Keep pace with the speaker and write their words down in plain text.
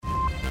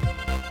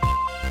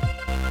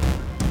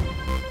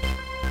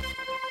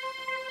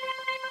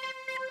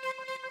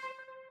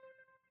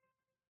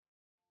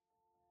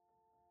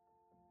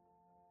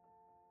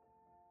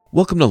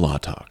Welcome to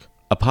LawTalk,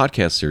 a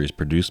podcast series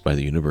produced by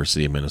the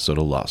University of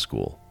Minnesota Law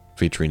School,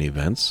 featuring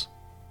events,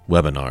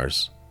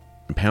 webinars,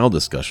 and panel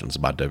discussions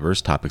about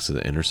diverse topics at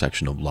the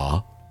intersection of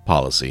law,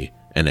 policy,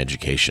 and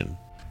education.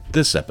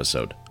 This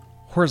episode,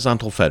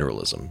 Horizontal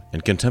Federalism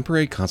and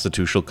Contemporary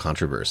Constitutional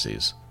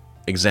Controversies,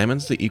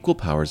 examines the equal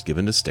powers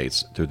given to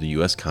states through the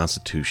U.S.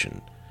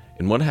 Constitution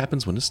and what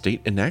happens when a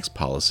state enacts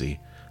policy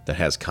that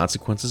has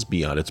consequences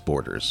beyond its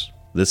borders.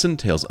 This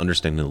entails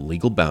understanding the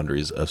legal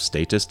boundaries of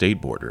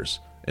state-to-state borders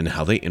and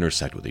how they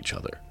intersect with each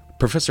other.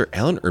 Professor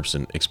Alan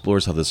Erbsen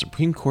explores how the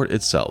Supreme Court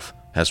itself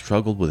has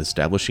struggled with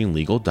establishing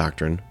legal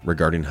doctrine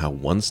regarding how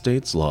one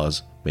state's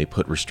laws may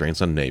put restraints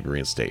on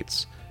neighboring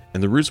states,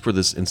 and the roots for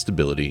this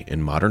instability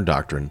in modern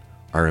doctrine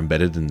are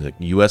embedded in the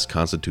U.S.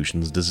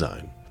 Constitution's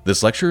design.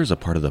 This lecture is a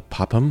part of the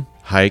Popham,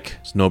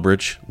 Hayek,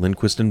 Snowbridge,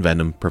 Lindquist, and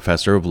Venom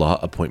Professor of Law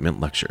Appointment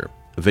Lecture.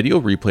 A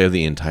video replay of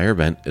the entire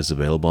event is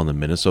available on the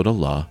Minnesota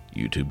Law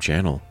YouTube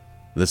channel.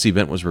 This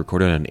event was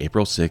recorded on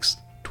April 6,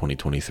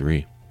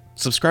 2023.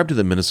 Subscribe to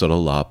the Minnesota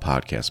Law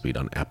podcast feed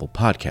on Apple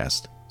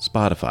Podcast,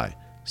 Spotify,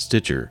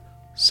 Stitcher,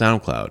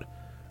 SoundCloud,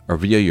 or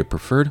via your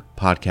preferred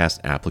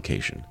podcast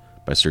application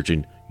by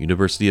searching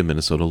University of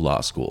Minnesota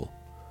Law School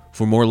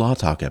for more Law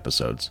Talk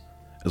episodes,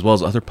 as well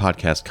as other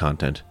podcast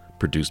content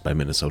produced by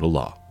Minnesota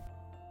Law.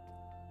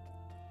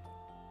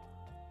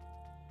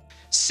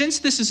 Since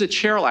this is a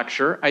chair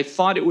lecture, I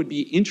thought it would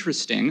be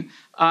interesting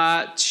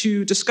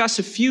to discuss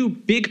a few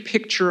big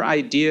picture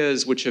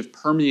ideas which have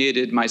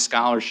permeated my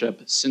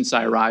scholarship since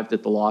I arrived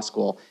at the law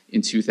school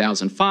in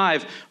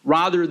 2005,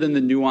 rather than the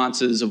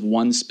nuances of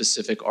one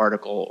specific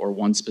article or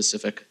one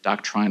specific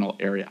doctrinal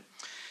area.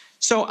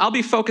 So I'll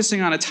be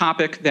focusing on a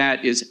topic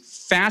that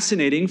is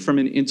fascinating from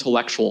an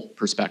intellectual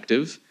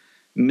perspective,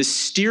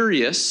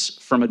 mysterious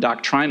from a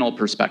doctrinal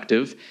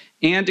perspective,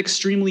 and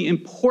extremely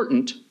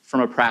important from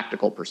a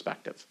practical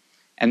perspective.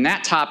 And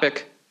that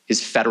topic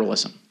is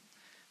federalism.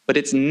 But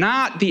it's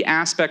not the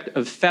aspect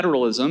of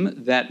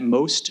federalism that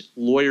most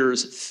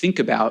lawyers think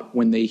about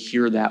when they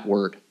hear that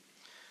word.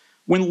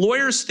 When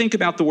lawyers think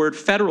about the word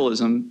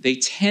federalism, they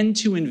tend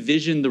to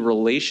envision the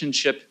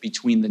relationship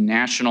between the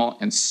national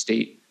and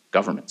state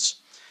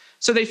governments.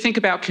 So they think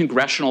about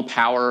congressional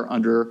power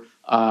under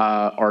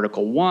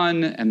Article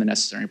 1 and the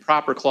Necessary and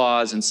Proper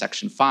Clause and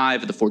Section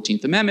 5 of the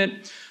 14th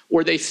Amendment,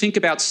 or they think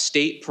about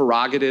state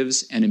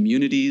prerogatives and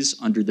immunities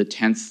under the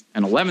 10th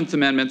and 11th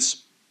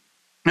Amendments.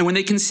 And when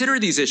they consider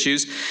these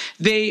issues,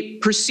 they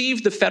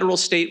perceive the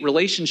federal-state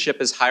relationship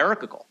as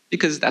hierarchical,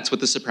 because that's what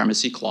the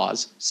Supremacy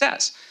Clause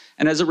says.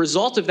 And as a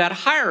result of that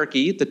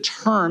hierarchy, the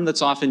term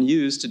that's often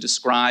used to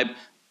describe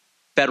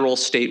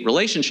federal-state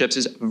relationships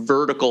is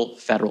vertical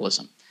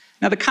federalism.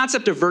 Now, the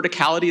concept of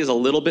verticality is a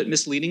little bit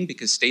misleading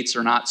because states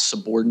are not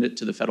subordinate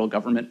to the federal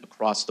government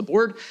across the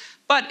board,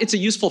 but it's a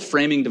useful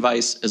framing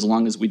device as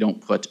long as we don't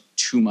put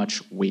too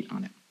much weight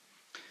on it.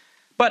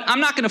 But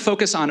I'm not going to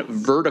focus on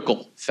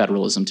vertical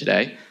federalism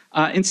today.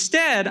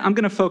 Instead, I'm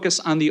going to focus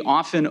on the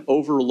often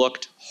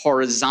overlooked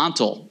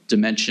horizontal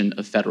dimension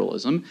of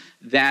federalism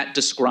that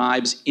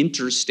describes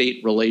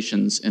interstate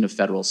relations in a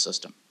federal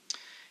system.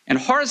 And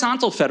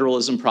horizontal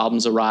federalism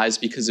problems arise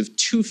because of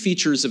two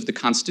features of the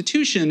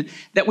Constitution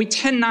that we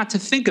tend not to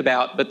think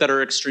about, but that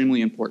are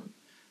extremely important.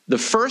 The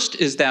first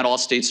is that all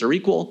states are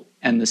equal,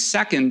 and the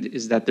second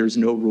is that there's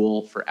no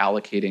rule for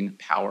allocating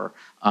power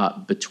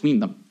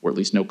between them, or at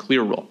least no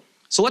clear rule.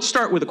 So let's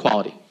start with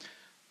equality.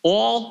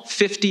 All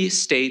 50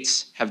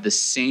 states have the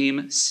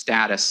same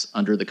status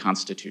under the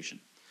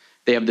Constitution.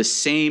 They have the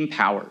same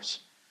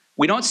powers.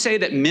 We don't say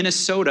that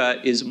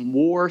Minnesota is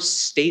more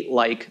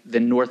state-like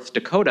than North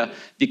Dakota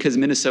because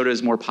Minnesota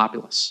is more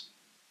populous.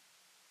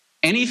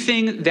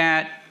 Anything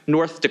that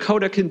North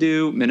Dakota can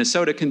do,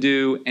 Minnesota can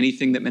do.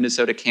 Anything that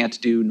Minnesota can't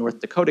do, North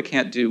Dakota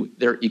can't do.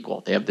 They're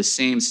equal. They have the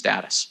same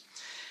status.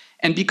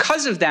 And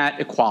because of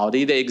that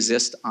equality, they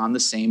exist on the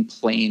same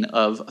plane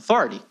of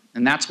authority.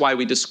 And that's why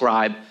we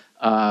describe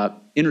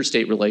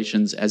interstate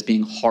relations as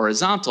being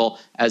horizontal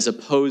as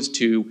opposed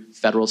to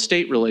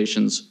federal-state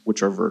relations,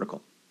 which are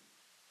vertical.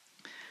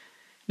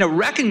 Now,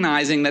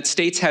 recognizing that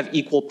states have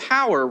equal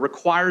power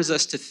requires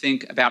us to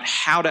think about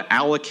how to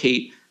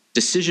allocate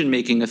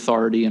decision-making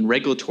authority and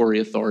regulatory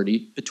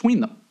authority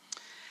between them.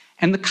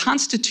 And the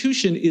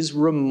Constitution is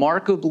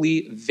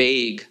remarkably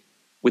vague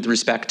with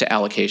respect to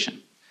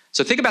allocation.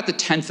 So think about the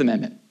 10th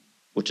Amendment,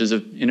 which is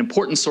an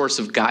important source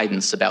of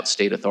guidance about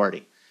state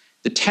authority.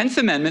 The 10th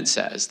Amendment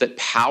says that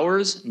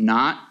powers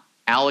not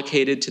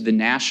allocated to the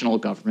national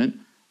government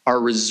are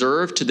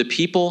reserved to the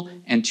people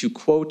and to,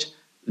 quote,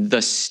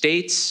 the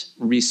states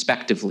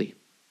respectively.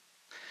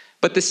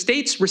 But the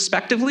states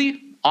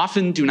respectively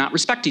often do not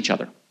respect each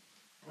other.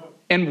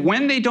 And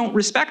when they don't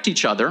respect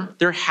each other,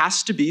 there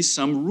has to be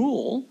some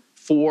rule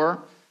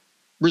for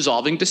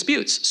resolving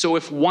disputes. So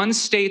if one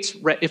state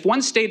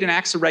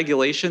enacts a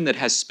regulation that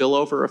has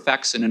spillover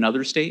effects in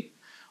another state,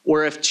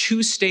 or if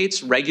two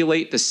states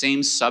regulate the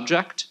same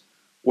subject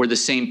or the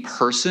same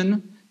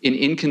person in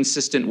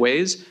inconsistent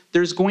ways,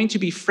 there's going to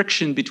be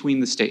friction between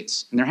the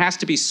states. And there has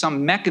to be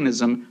some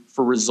mechanism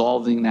for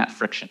resolving that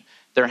friction.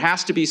 There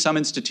has to be some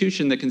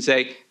institution that can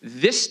say,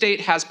 this state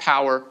has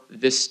power,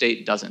 this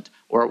state doesn't.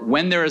 Or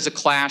when there is a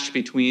clash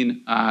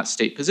between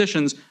state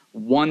positions,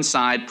 one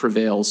side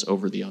prevails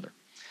over the other.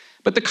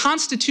 But the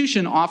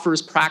Constitution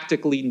offers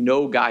practically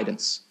no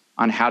guidance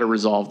on how to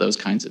resolve those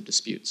kinds of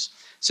disputes.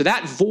 So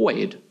that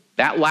void,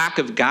 that lack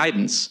of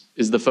guidance,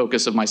 is the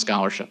focus of my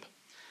scholarship.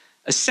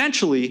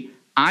 Essentially,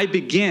 I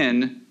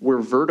begin where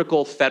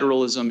vertical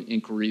federalism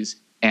inquiries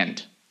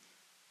end.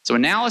 So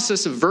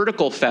analysis of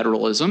vertical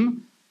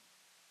federalism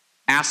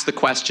asks the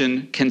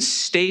question, can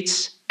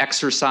states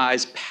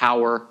exercise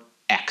power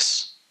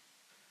X?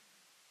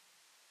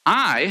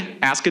 I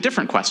ask a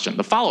different question,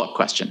 the follow-up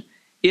question.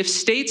 If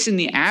states in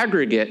the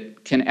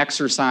aggregate can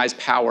exercise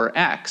power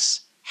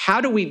X,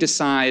 how do we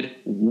decide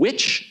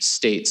which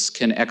states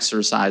can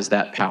exercise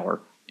that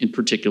power in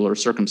particular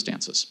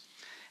circumstances?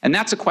 And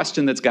that's a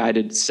question that's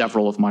guided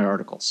several of my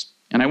articles.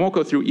 And I won't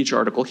go through each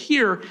article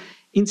here.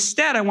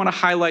 Instead, I want to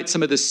highlight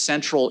some of the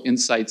central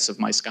insights of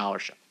my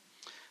scholarship.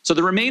 So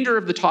the remainder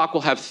of the talk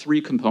will have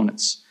three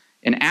components: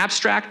 an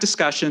abstract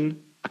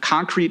discussion, a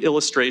concrete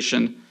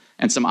illustration,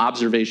 and some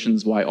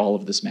observations why all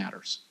of this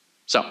matters.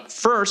 So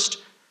first,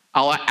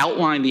 I'll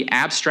outline the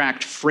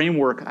abstract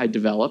framework I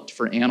developed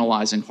for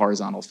analyzing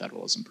horizontal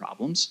federalism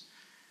problems.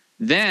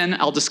 Then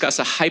I'll discuss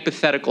a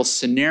hypothetical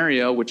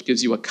scenario which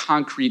gives you a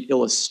concrete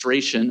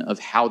illustration of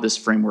how this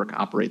framework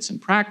operates in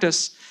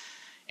practice.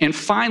 And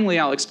finally,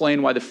 I'll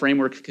explain why the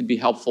framework can be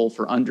helpful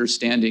for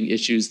understanding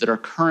issues that are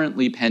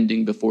currently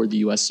pending before the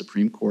US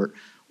Supreme Court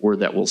or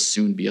that will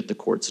soon be at the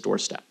court's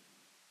doorstep.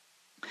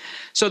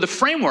 So the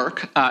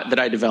framework that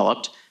I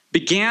developed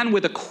began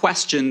with a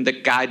question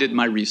that guided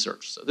my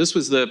research. So this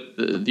was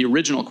the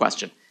original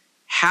question.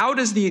 How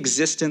does the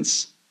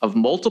existence of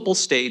multiple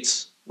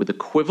states with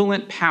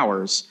equivalent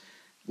powers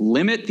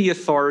limit the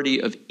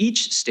authority of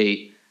each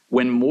state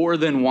when more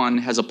than one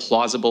has a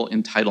plausible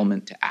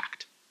entitlement to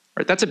act?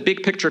 Right? That's a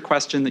big picture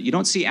question that you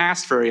don't see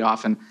asked very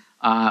often,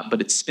 but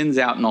it spins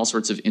out in all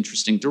sorts of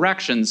interesting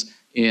directions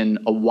in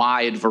a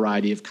wide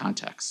variety of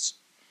contexts.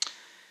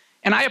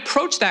 And I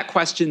approach that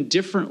question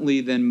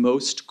differently than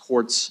most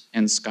courts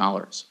and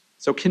scholars.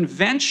 So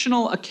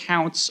conventional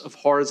accounts of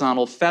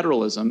horizontal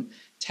federalism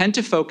tend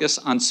to focus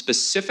on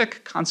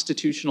specific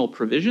constitutional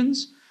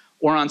provisions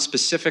or on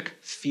specific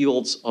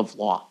fields of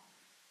law.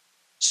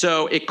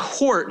 So a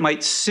court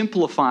might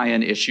simplify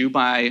an issue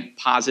by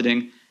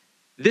positing,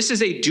 this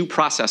is a due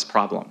process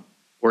problem,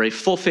 or a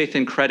full faith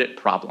and credit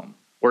problem,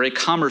 or a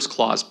commerce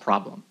clause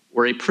problem,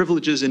 or a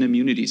privileges and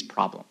immunities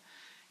problem.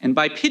 And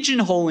by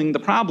pigeonholing the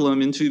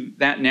problem into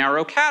that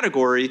narrow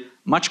category,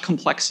 much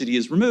complexity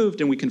is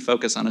removed and we can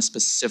focus on a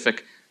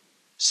specific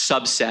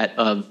subset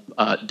of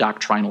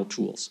doctrinal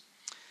tools.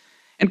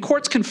 And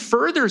courts can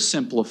further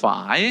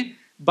simplify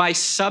by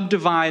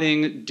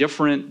subdividing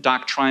different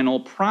doctrinal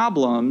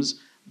problems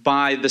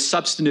by the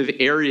substantive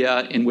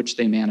area in which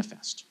they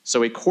manifest.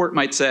 So a court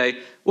might say,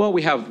 well,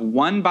 we have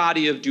one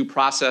body of due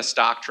process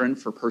doctrine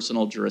for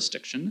personal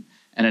jurisdiction,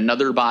 and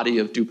another body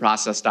of due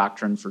process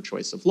doctrine for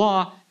choice of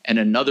law, and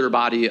another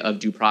body of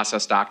due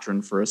process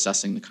doctrine for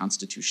assessing the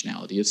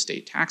constitutionality of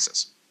state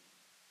taxes.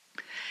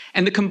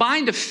 And the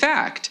combined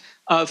effect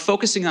of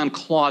focusing on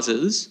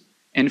clauses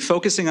and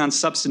focusing on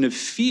substantive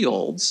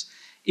fields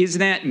is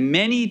that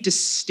many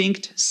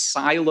distinct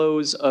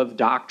silos of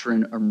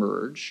doctrine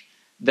emerge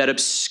that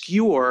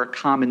obscure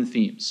common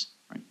themes.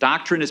 Right?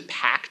 Doctrine is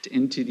packed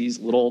into these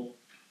little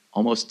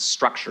almost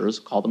structures,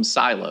 call them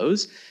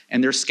silos,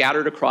 and they're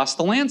scattered across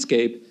the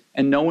landscape,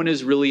 and no one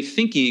is really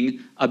thinking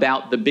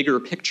about the bigger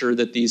picture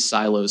that these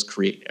silos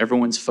create.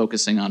 Everyone's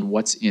focusing on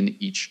what's in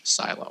each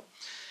silo.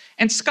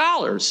 And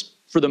scholars,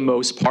 for the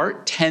most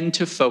part, tend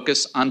to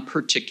focus on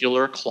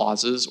particular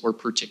clauses or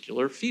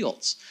particular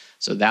fields.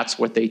 So that's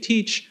what they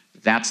teach.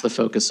 That's the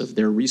focus of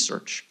their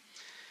research.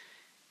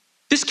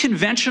 This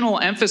conventional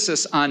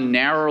emphasis on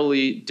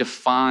narrowly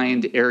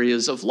defined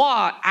areas of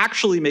law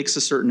actually makes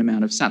a certain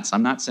amount of sense.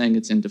 I'm not saying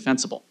it's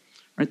indefensible.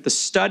 Right? The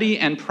study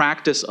and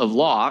practice of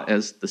law,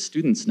 as the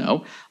students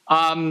know,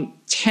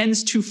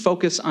 tends to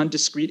focus on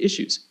discrete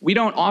issues. We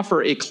don't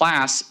offer a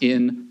class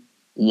in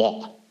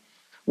law.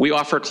 We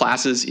offer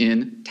classes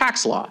in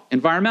tax law,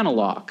 environmental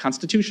law,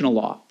 constitutional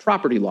law,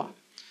 property law.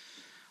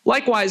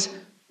 Likewise,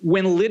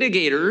 when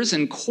litigators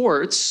and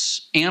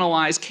courts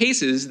analyze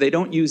cases, they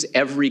don't use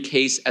every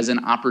case as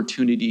an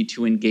opportunity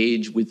to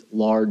engage with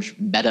large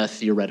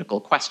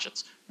meta-theoretical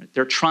questions.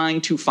 They're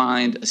trying to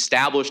find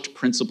established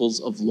principles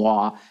of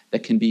law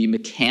that can be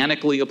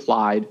mechanically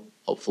applied,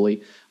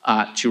 hopefully,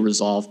 to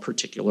resolve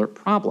particular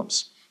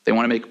problems. They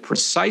want to make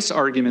precise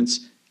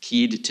arguments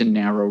keyed to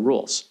narrow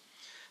rules.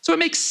 So it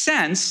makes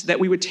sense that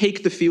we would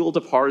take the field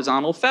of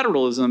horizontal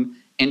federalism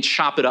and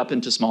chop it up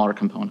into smaller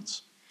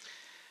components.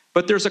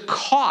 But there's a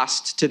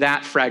cost to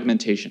that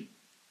fragmentation.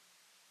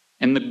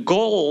 And the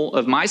goal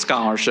of my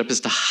scholarship is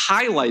to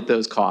highlight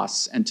those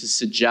costs and to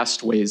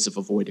suggest ways of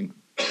avoiding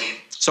them.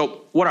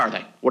 So what are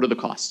they? What are the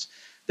costs?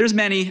 There's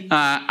many.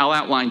 I'll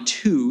outline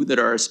two that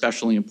are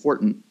especially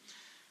important.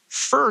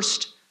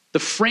 First, the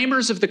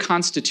framers of the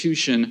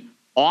Constitution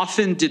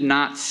often did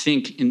not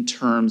think in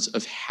terms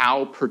of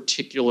how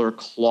particular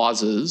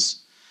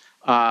clauses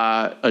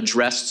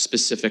addressed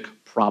specific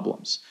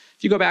problems.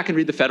 If you go back and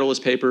read the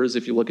Federalist Papers,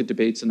 if you look at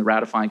debates in the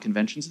ratifying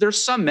conventions,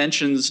 there's some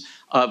mentions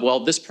of, well,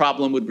 this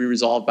problem would be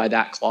resolved by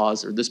that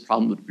clause, or this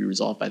problem would be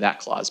resolved by that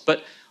clause.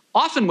 But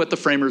often what the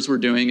framers were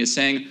doing is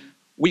saying,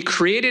 we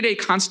created a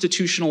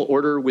constitutional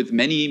order with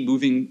many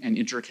moving and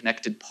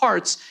interconnected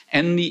parts,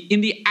 and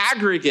in the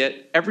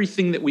aggregate,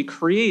 everything that we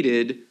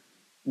created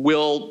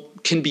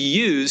can be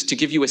used to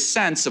give you a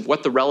sense of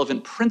what the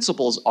relevant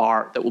principles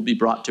are that will be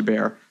brought to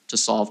bear to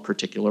solve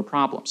particular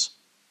problems.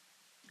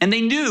 And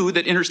they knew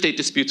that interstate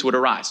disputes would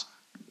arise.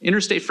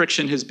 Interstate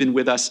friction has been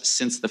with us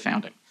since the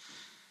founding.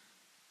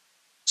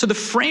 So the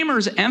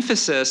framers'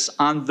 emphasis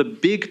on the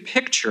big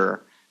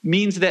picture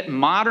means that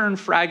modern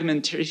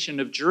fragmentation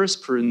of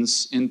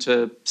jurisprudence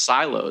into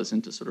silos,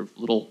 into sort of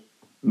little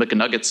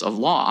McNuggets of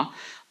law,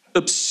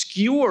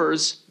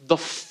 obscures the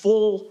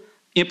full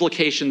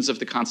implications of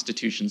the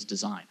Constitution's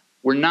design.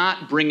 We're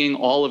not bringing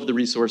all of the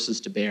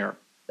resources to bear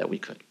that we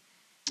could.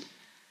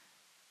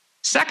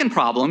 Second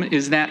problem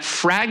is that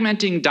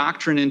fragmenting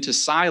doctrine into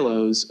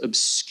silos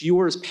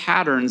obscures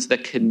patterns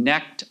that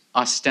connect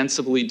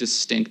ostensibly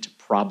distinct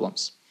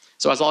problems.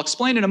 So as I'll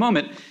explain in a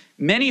moment,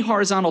 many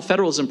horizontal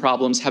federalism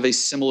problems have a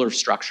similar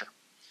structure.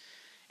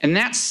 And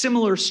that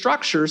similar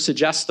structure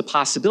suggests the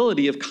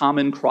possibility of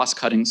common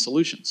cross-cutting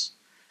solutions.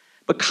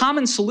 But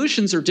common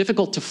solutions are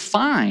difficult to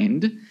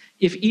find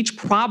if each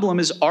problem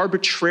is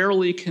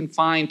arbitrarily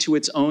confined to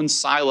its own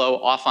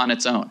silo off on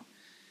its own.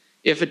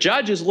 If a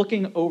judge is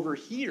looking over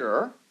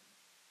here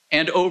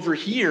and over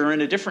here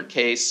in a different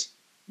case,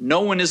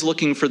 no one is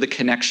looking for the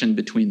connection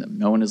between them.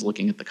 No one is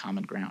looking at the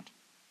common ground.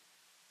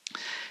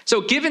 So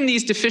given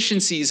these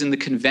deficiencies in the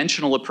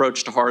conventional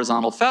approach to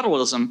horizontal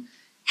federalism,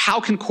 how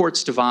can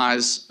courts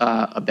devise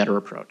a better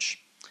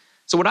approach?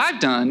 So what I've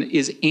done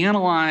is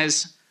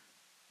analyze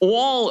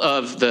all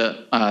of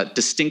the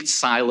distinct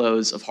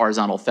silos of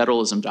horizontal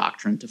federalism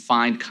doctrine to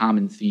find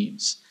common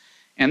themes.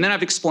 And then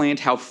I've explained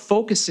how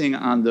focusing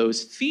on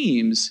those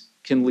themes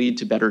can lead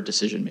to better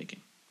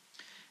decision-making.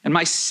 And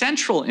my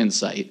central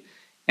insight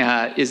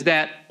is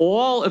that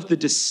all of the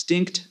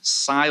distinct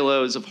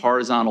silos of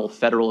horizontal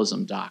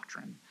federalism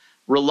doctrine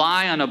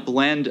rely on a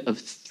blend of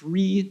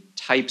three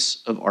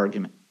types of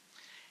argument.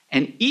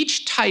 And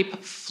each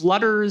type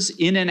flutters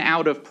in and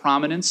out of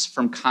prominence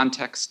from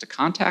context to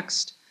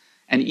context,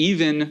 and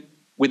even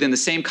within the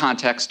same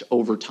context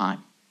over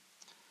time.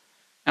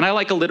 And I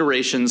like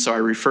alliteration, so I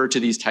refer to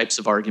these types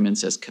of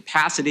arguments as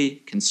capacity,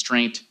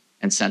 constraint,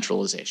 and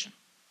centralization.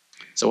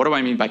 So what do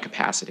I mean by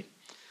capacity?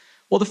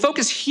 Well, the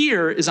focus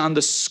here is on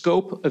the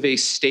scope of a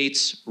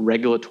state's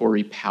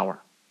regulatory power.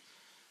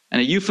 And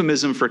a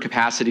euphemism for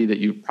capacity that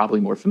you're probably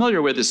more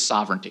familiar with is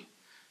sovereignty.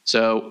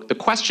 So the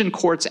question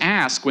courts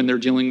ask when they're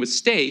dealing with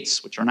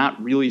states, which are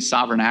not really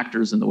sovereign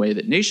actors in the way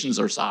that nations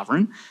are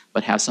sovereign,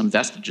 but have some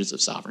vestiges of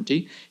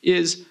sovereignty,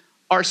 is,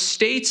 are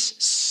states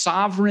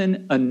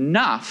sovereign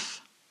enough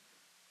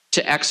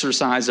to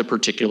exercise a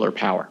particular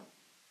power?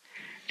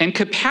 And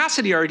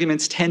capacity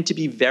arguments tend to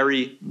be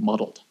very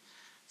muddled.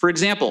 For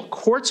example,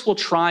 courts will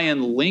try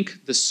and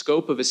link the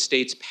scope of a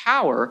state's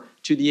power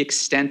to the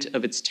extent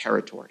of its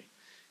territory.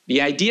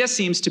 The idea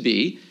seems to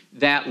be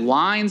that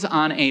lines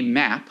on a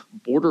map,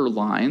 border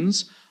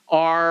lines,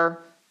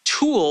 are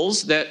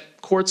tools that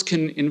courts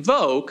can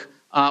invoke,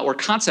 or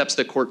concepts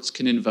that courts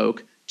can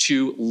invoke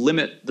to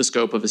limit the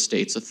scope of a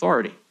state's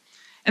authority.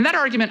 And that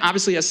argument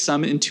obviously has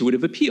some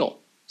intuitive appeal.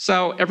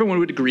 So everyone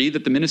would agree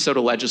that the Minnesota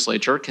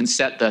legislature can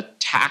set the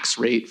tax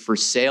rate for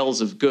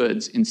sales of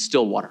goods in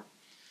Stillwater.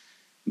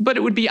 But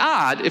it would be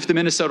odd if the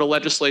Minnesota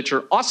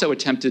legislature also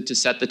attempted to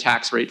set the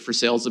tax rate for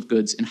sales of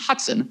goods in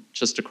Hudson,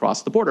 just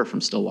across the border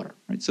from Stillwater.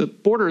 Right? So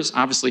borders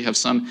obviously have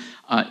some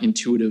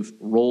intuitive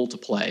role to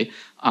play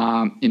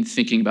in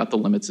thinking about the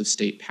limits of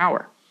state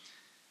power.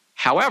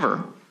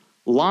 However,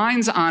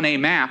 lines on a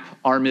map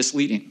are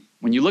misleading.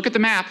 When you look at the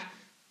map,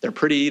 they're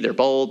pretty, they're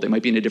bold, they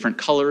might be in a different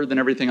color than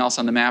everything else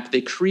on the map.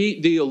 They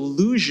create the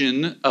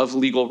illusion of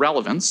legal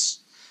relevance.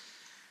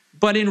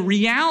 But in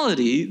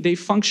reality, they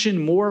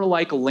function more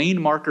like lane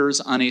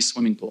markers on a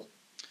swimming pool.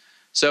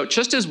 So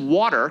just as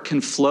water can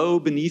flow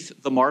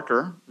beneath the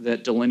marker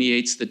that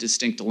delineates the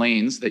distinct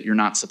lanes that you're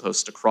not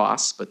supposed to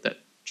cross, but that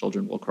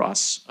children will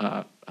cross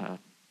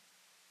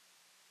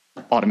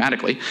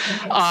automatically,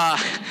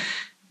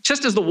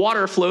 just as the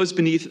water flows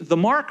beneath the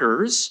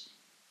markers,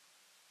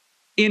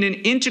 in an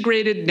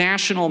integrated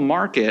national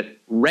market,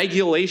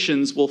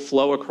 regulations will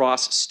flow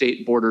across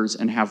state borders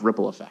and have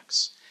ripple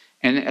effects.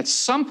 And at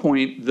some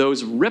point,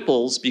 those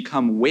ripples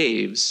become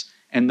waves,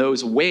 and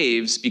those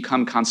waves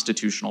become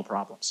constitutional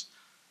problems.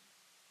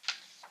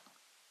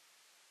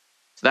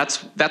 So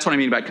that's what I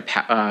mean by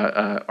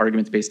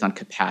arguments based on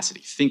capacity,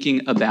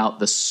 thinking about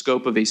the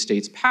scope of a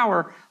state's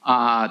power,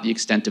 the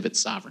extent of its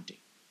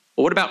sovereignty.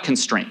 But what about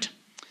constraint?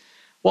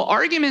 Well,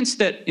 arguments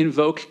that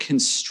invoke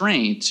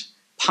constraint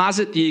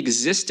posit the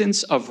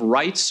existence of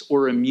rights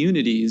or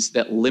immunities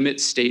that limit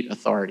state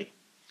authority.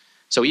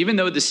 So even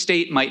though the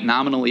state might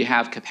nominally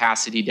have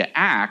capacity to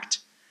act,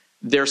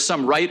 there's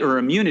some right or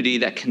immunity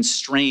that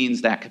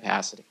constrains that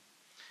capacity.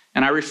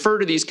 And I refer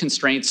to these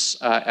constraints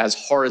as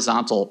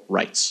horizontal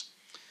rights.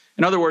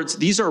 In other words,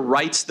 these are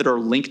rights that are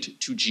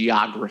linked to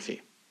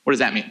geography. What does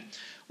that mean?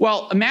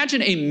 Well,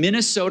 imagine a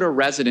Minnesota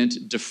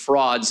resident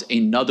defrauds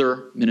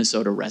another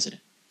Minnesota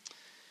resident.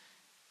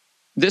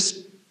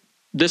 This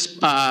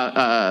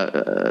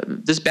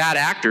bad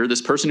actor,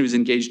 this person who's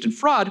engaged in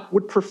fraud,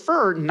 would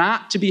prefer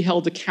not to be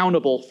held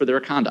accountable for their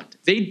conduct.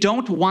 They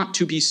don't want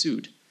to be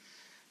sued.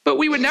 But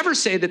we would never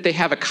say that they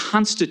have a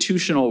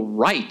constitutional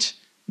right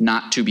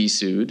not to be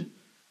sued.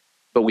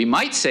 But we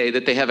might say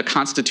that they have a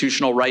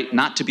constitutional right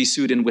not to be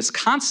sued in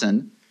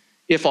Wisconsin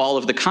if all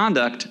of the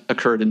conduct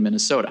occurred in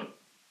Minnesota.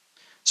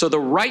 So the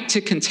right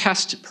to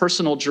contest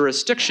personal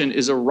jurisdiction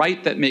is a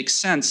right that makes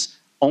sense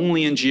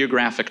only in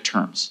geographic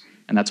terms.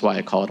 And that's why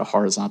I call it a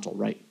horizontal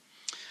right.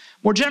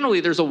 More generally,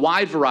 there's a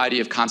wide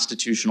variety of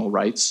constitutional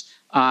rights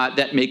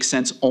that make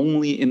sense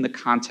only in the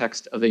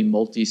context of a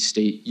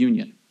multi-state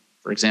union.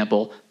 For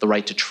example, the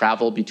right to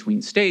travel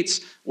between states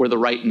or the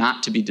right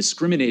not to be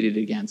discriminated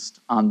against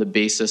on the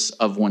basis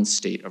of one's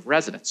state of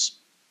residence.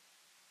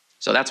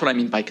 So that's what I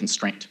mean by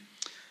constraint.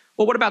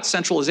 Well, what about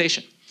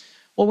centralization?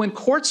 Well, when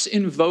courts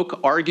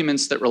invoke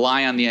arguments that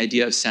rely on the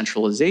idea of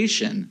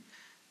centralization,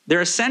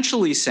 they're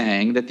essentially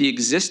saying that the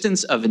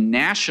existence of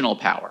national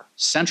power,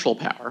 central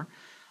power,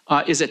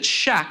 is a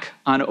check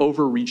on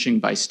overreaching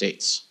by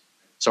states.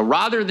 So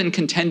rather than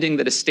contending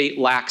that a state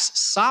lacks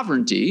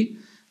sovereignty,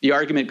 the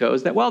argument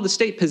goes that, well, the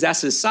state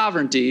possesses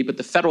sovereignty, but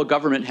the federal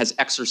government has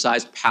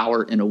exercised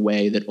power in a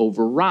way that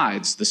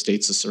overrides the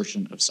state's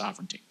assertion of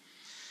sovereignty.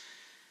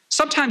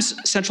 Sometimes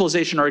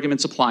centralization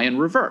arguments apply in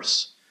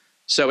reverse.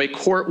 So a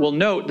court will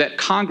note that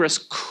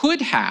Congress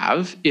could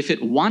have, if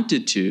it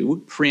wanted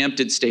to,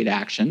 preempted state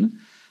action,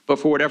 but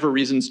for whatever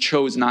reasons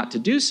chose not to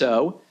do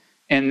so,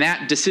 and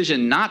that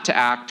decision not to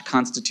act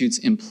constitutes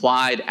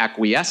implied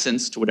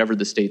acquiescence to whatever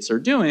the states are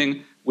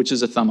doing, which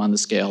is a thumb on the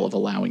scale of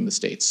allowing the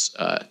states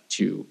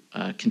to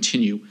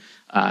continue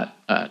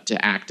to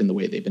act in the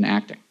way they've been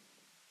acting.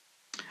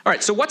 All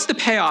right, so what's the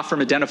payoff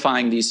from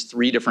identifying these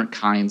three different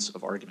kinds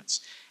of arguments?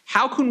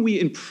 How can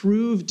we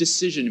improve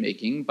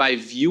decision-making by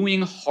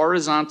viewing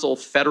horizontal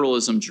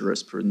federalism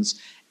jurisprudence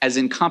as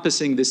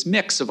encompassing this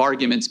mix of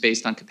arguments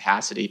based on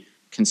capacity,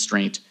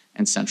 constraint,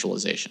 and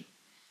centralization?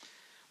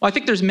 Well, I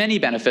think there's many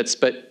benefits,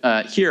 but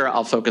here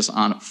I'll focus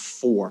on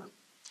four.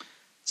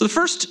 So the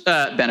first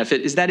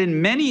benefit is that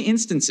in many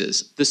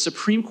instances, the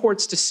Supreme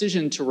Court's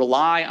decision to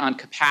rely on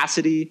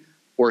capacity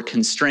or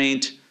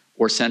constraint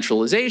or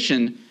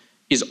centralization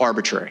is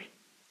arbitrary.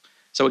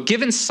 So a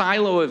given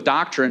silo of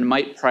doctrine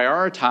might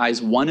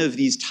prioritize one of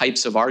these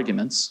types of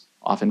arguments,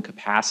 often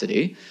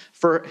capacity,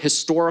 for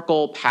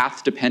historical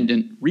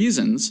path-dependent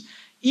reasons,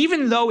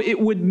 even though it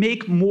would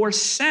make more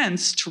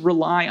sense to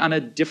rely on a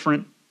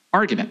different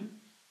argument.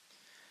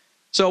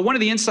 So one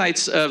of the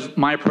insights of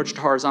my approach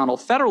to horizontal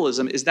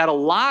federalism is that a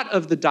lot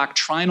of the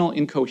doctrinal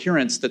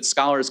incoherence that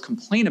scholars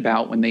complain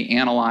about when they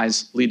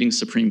analyze leading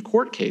Supreme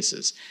Court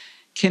cases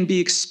can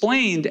be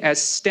explained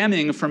as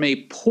stemming from a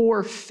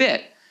poor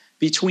fit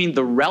between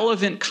the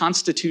relevant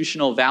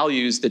constitutional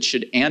values that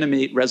should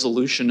animate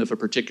resolution of a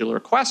particular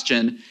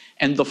question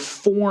and the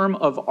form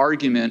of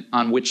argument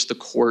on which the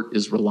court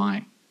is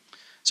relying.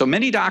 So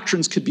many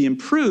doctrines could be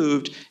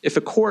improved if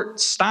a court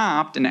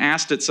stopped and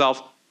asked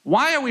itself,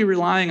 why are we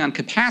relying on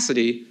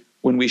capacity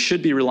when we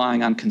should be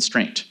relying on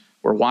constraint?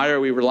 Or why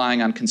are we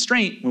relying on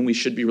constraint when we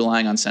should be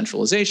relying on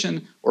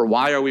centralization? Or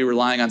why are we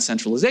relying on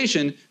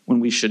centralization when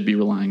we should be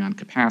relying on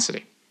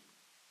capacity?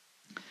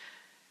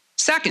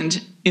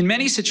 Second, in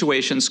many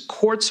situations,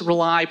 courts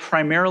rely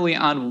primarily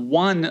on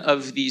one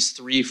of these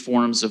three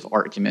forms of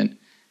argument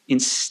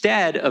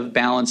instead of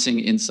balancing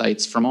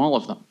insights from all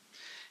of them.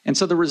 And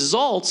so the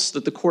results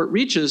that the court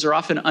reaches are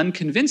often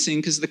unconvincing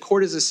because the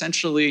court is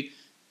essentially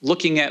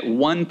looking at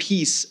one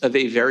piece of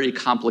a very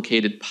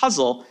complicated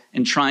puzzle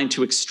and trying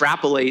to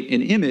extrapolate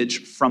an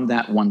image from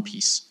that one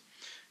piece.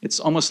 It's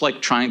almost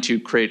like trying to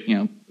create,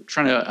 do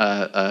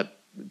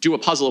a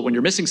puzzle when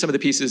you're missing some of the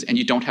pieces and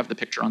you don't have the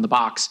picture on the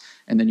box,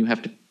 and then you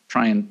have to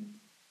try and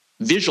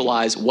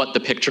visualize what the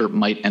picture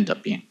might end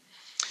up being.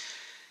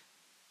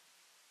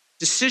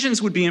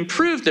 Decisions would be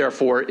improved,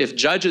 therefore, if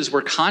judges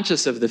were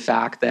conscious of the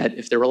fact that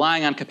if they're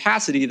relying on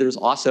capacity, there's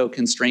also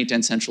constraint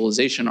and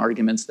centralization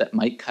arguments that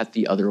might cut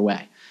the other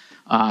way,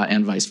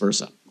 and vice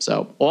versa.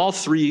 So all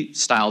three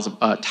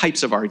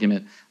types of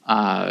argument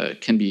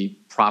can be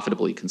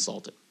profitably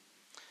consulted.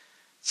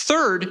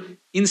 Third,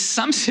 in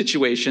some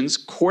situations,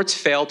 courts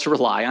fail to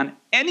rely on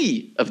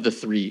any of the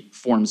three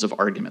forms of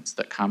arguments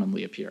that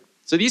commonly appear.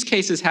 So these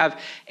cases have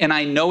an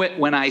I know it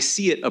when I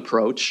see it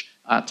approach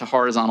to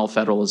horizontal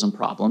federalism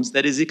problems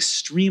that is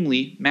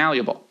extremely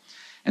malleable.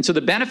 And so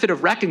the benefit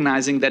of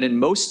recognizing that in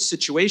most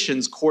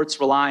situations courts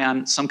rely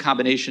on some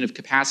combination of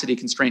capacity,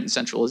 constraint, and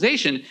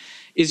centralization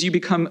is you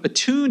become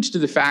attuned to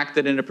the fact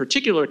that in a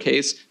particular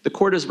case, the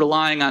court is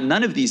relying on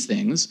none of these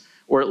things,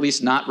 or at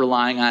least not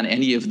relying on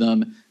any of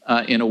them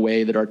in a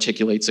way that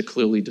articulates a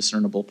clearly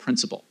discernible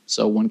principle.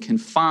 So one can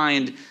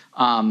find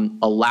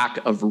a lack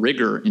of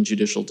rigor in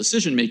judicial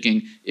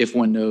decision-making if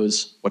one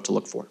knows what to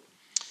look for.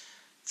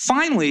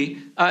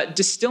 Finally,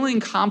 distilling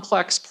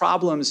complex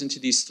problems into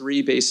these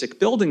three basic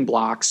building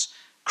blocks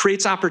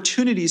creates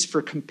opportunities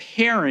for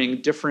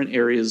comparing different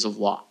areas of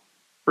law.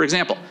 For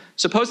example,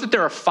 suppose that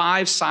there are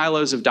 5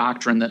 silos of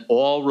doctrine that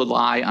all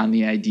rely on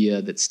the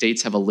idea that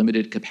states have a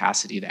limited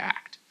capacity to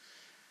act.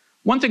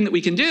 One thing that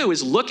we can do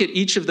is look at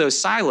each of those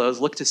silos,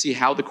 look to see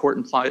how the court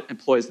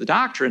employs the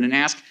doctrine, and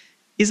ask,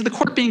 is the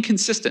court being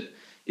consistent?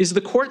 Is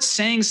the court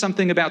saying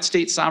something about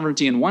state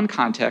sovereignty in one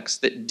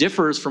context that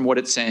differs from what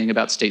it's saying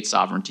about state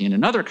sovereignty in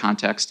another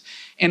context?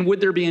 And would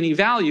there be any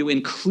value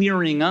in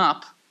clearing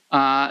up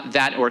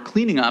that or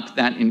cleaning up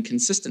that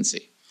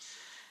inconsistency?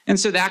 And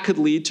so that could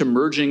lead to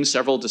merging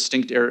several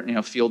distinct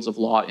fields of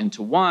law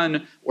into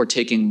one, or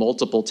taking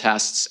multiple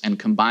tests and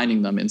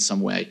combining them in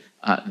some way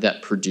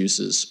that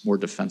produces more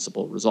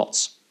defensible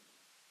results.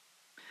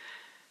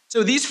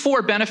 So these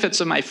 4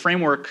 benefits of my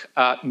framework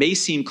may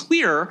seem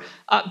clear,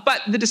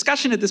 but the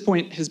discussion at this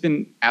point has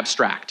been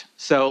abstract.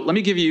 So let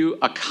me give you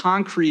a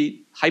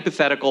concrete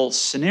hypothetical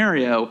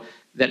scenario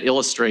that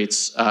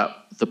illustrates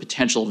the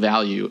potential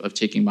value of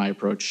taking my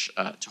approach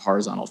to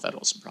horizontal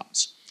federalism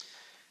problems.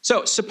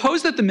 So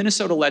suppose that the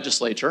Minnesota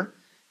legislature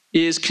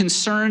is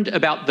concerned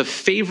about the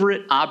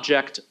favorite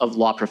object of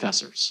law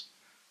professors,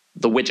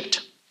 the widget.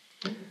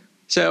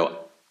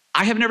 So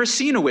I have never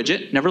seen a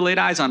widget, never laid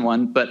eyes on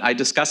one, but I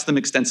discuss them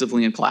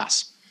extensively in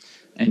class.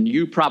 And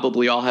you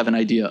probably all have an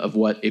idea of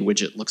what a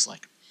widget looks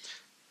like.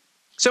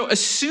 So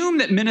assume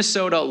that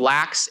Minnesota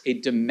lacks a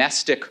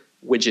domestic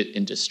widget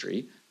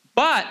industry,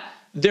 but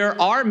there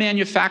are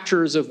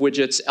manufacturers of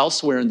widgets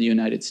elsewhere in the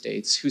United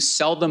States who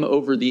sell them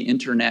over the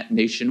internet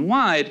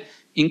nationwide,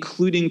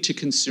 including to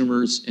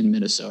consumers in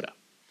Minnesota.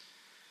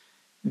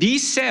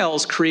 These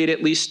sales create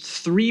at least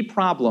 3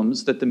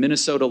 problems that the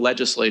Minnesota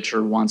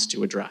legislature wants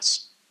to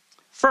address.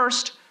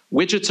 First,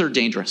 widgets are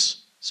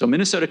dangerous. So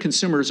Minnesota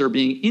consumers are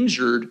being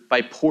injured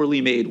by poorly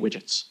made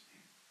widgets.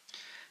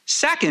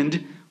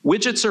 Second,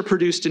 widgets are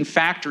produced in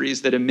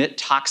factories that emit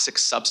toxic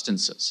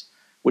substances,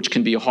 which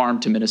can be a harm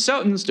to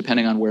Minnesotans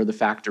depending on where the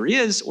factory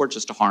is, or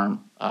just a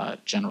harm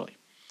generally.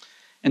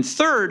 And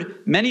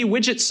third, many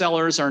widget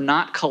sellers are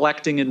not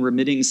collecting and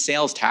remitting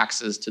sales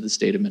taxes to the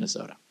state of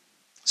Minnesota.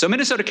 So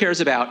Minnesota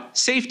cares about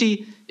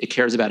safety, it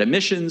cares about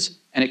emissions,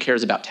 and it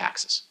cares about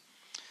taxes.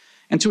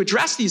 And to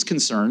address these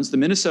concerns, the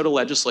Minnesota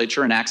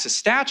legislature enacts a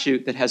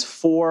statute that has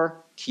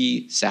 4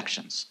 key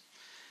sections.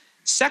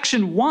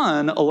 Section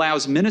 1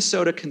 allows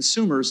Minnesota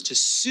consumers to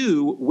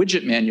sue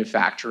widget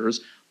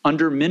manufacturers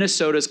under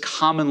Minnesota's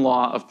common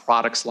law of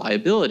products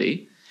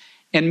liability.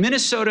 And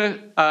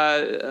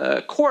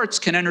Minnesota courts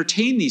can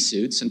entertain these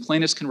suits, and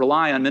plaintiffs can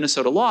rely on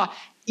Minnesota law,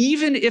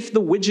 even if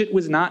the widget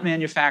was not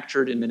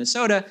manufactured in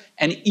Minnesota,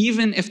 and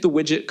even if the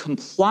widget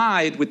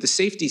complied with the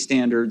safety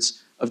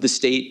standards of the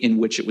state in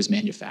which it was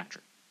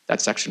manufactured.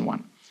 That's Section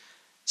 1.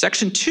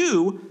 Section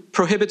 2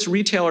 prohibits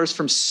retailers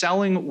from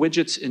selling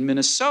widgets in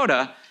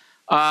Minnesota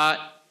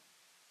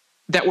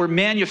that were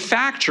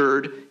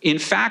manufactured in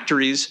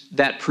factories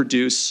that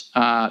produce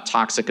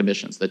toxic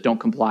emissions, that don't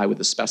comply with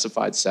a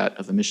specified set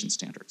of emission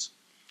standards.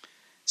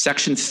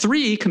 Section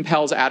 3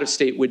 compels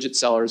out-of-state widget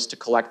sellers to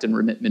collect and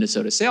remit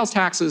Minnesota sales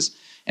taxes,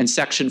 and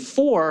Section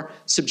 4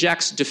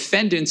 subjects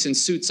defendants in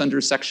suits under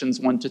Sections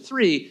 1 to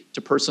 3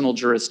 to personal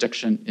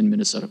jurisdiction in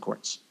Minnesota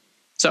courts.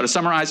 So to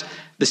summarize,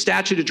 the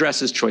statute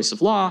addresses choice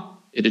of law,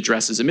 it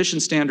addresses emission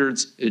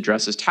standards, it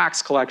addresses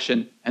tax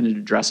collection, and it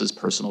addresses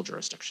personal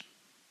jurisdiction.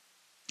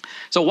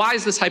 So why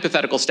is this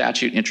hypothetical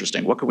statute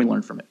interesting? What can we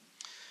learn from it?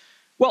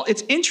 Well,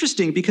 it's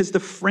interesting because the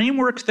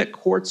framework that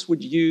courts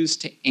would use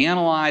to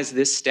analyze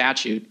this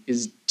statute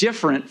is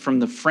different from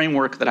the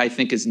framework that I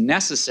think is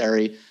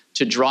necessary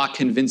to draw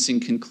convincing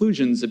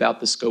conclusions about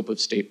the scope of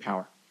state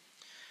power.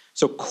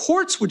 So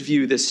courts would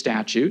view this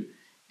statute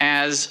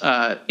as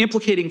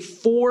implicating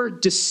 4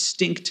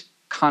 distinct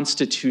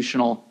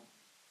constitutional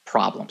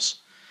problems.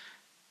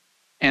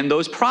 And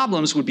those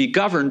problems would be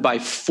governed by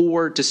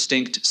 4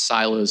 distinct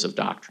silos of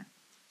doctrine.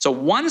 So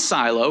one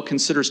silo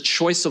considers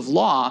choice of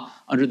law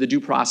under the due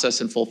process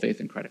and full faith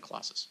and credit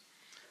clauses.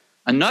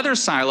 Another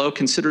silo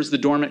considers the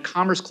dormant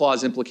commerce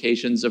clause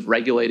implications of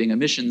regulating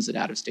emissions at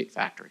out-of-state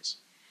factories.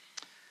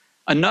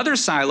 Another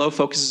silo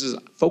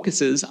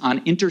focuses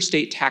on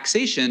interstate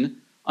taxation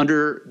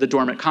under the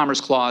dormant commerce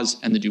clause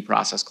and the due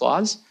process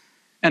clause.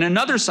 And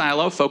another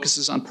silo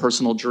focuses on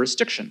personal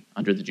jurisdiction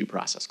under the due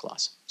process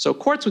clause. So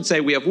courts would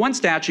say we have one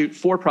statute,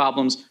 4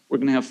 problems, we're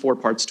going to have 4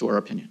 parts to our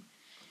opinion,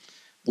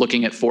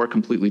 looking at 4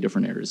 completely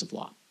different areas of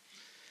law.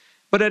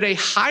 But at a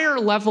higher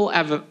level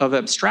of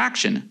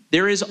abstraction,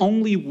 there is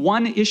only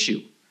one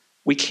issue.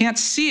 We can't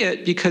see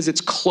it because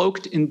it's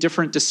cloaked in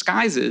different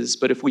disguises,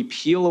 but if we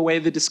peel away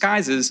the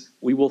disguises,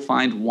 we will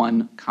find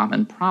one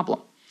common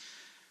problem.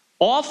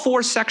 All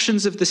 4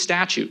 sections of the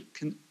statute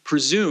can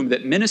presume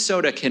that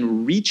Minnesota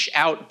can reach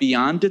out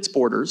beyond its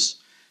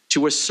borders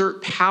to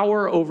assert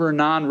power over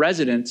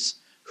non-residents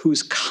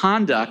whose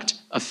conduct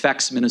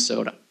affects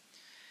Minnesota.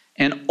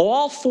 And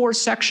all 4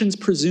 sections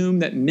presume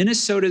that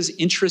Minnesota's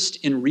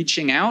interest in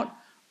reaching out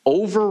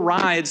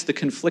overrides the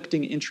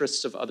conflicting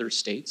interests of other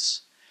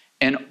states.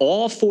 And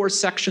all 4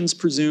 sections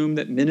presume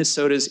that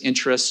Minnesota's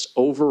interests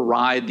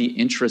override the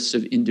interests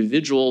of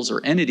individuals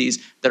or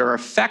entities that are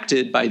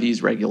affected by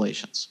these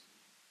regulations.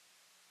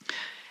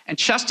 And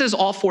just as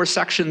all 4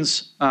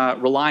 sections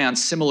rely on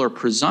similar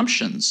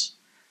presumptions,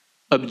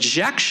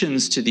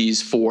 objections to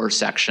these 4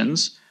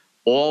 sections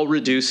all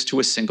reduce to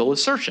a single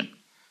assertion.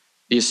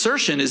 The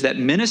assertion is that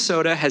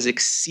Minnesota has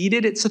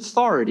exceeded its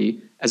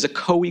authority as a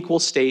co-equal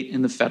state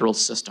in the federal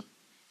system.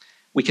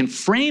 We can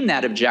frame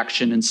that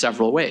objection in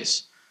several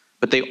ways,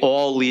 but they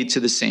all lead to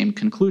the same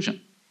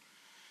conclusion.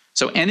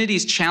 So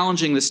entities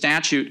challenging the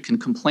statute can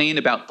complain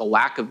about the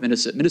lack of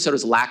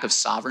Minnesota's lack of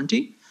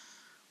sovereignty,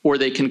 or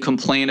they can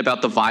complain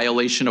about the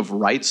violation of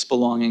rights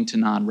belonging to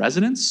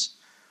non-residents,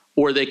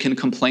 or they can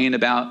complain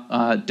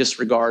about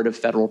disregard of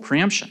federal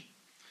preemption.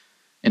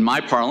 In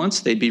my parlance,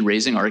 they'd be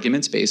raising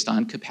arguments based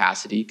on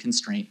capacity,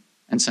 constraint,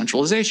 and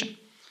centralization.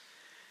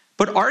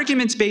 But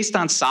arguments based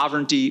on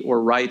sovereignty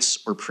or rights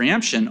or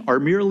preemption are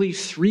merely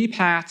 3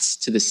 paths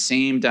to the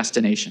same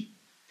destination.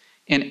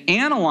 And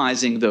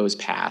analyzing those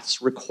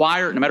paths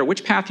require, no matter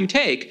which path you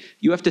take,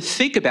 you have to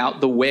think about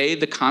the way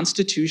the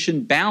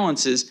Constitution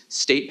balances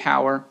state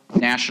power,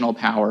 national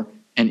power,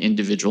 and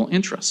individual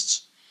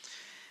interests.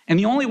 And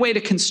the only way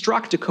to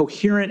construct a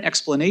coherent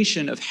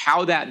explanation of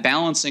how that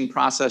balancing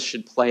process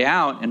should play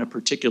out in a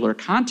particular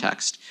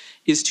context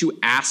is to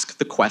ask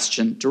the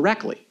question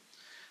directly.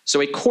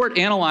 So a court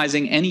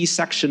analyzing any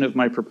section of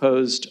my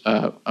proposed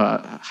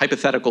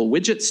hypothetical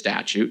widget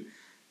statute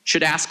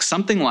should ask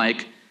something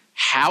like,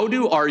 how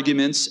do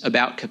arguments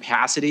about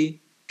capacity,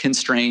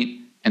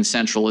 constraint, and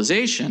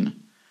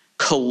centralization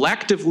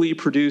collectively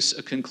produce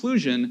a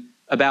conclusion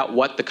about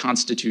what the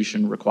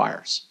Constitution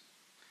requires?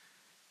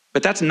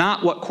 But that's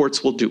not what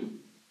courts will do.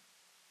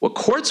 What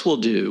courts will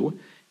do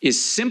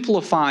is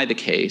simplify the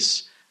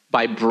case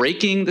by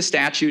breaking the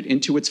statute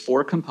into its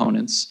 4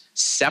 components,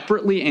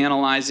 separately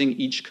analyzing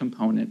each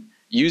component,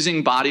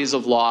 using bodies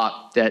of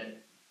law that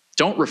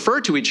don't refer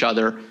to each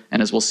other,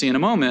 and as we'll see in a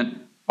moment,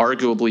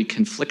 arguably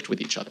conflict with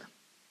each other.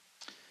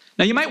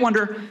 Now you might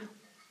wonder,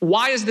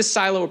 why is this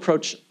silo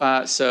approach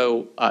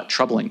so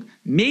troubling?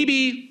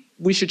 Maybe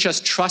we should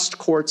just trust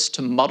courts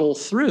to muddle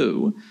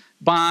through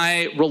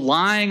by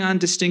relying on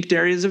distinct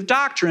areas of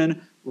doctrine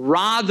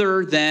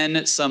rather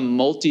than some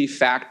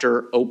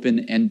multi-factor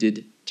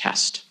open-ended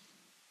test.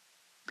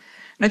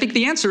 And I think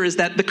the answer is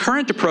that the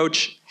current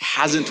approach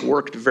hasn't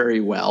worked very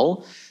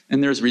well,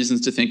 and there's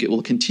reasons to think it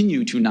will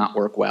continue to not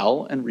work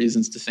well, and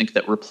reasons to think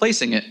that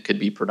replacing it could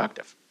be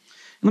productive.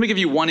 And let me give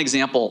you one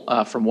example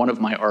from one of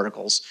my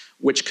articles,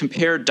 which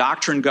compared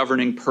doctrine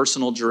governing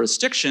personal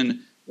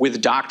jurisdiction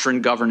with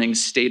doctrine governing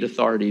state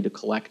authority to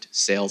collect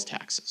sales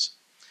taxes.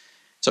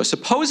 So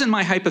suppose in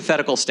my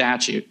hypothetical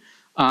statute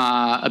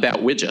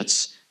about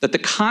widgets that the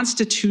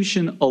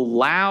Constitution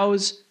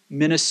allows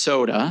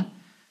Minnesota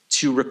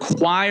to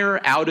require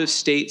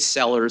out-of-state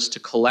sellers to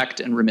collect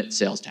and remit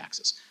sales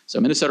taxes. So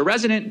a Minnesota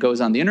resident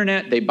goes on the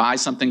internet, they buy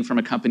something from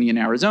a company in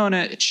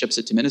Arizona, it ships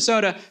it to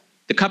Minnesota,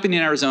 the company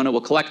in Arizona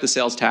will collect the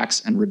sales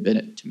tax and remit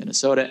it to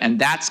Minnesota, and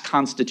that's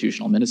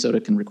constitutional. Minnesota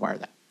can require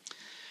that.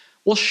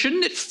 Well,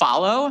 shouldn't it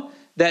follow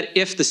that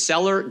if the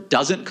seller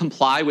doesn't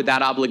comply with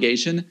that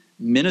obligation,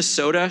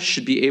 Minnesota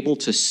should be able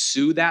to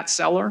sue that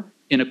seller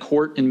in a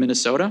court in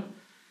Minnesota?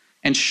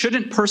 And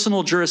shouldn't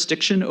personal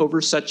jurisdiction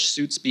over such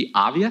suits be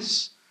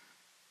obvious?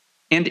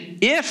 And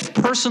if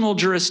personal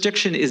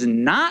jurisdiction is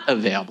not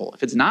available,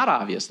 if it's not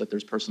obvious that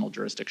there's personal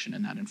jurisdiction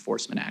in that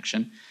enforcement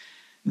action,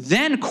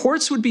 then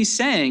courts would be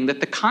saying that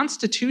the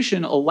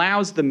Constitution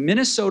allows the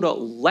Minnesota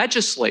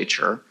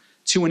legislature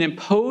to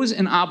impose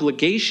an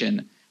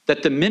obligation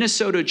that the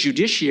Minnesota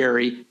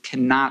judiciary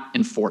cannot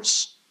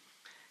enforce.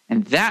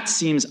 And that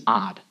seems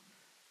odd.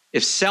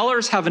 If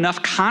sellers have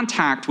enough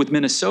contact with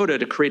Minnesota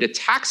to create a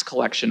tax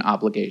collection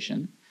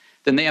obligation,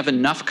 then they have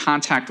enough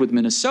contact with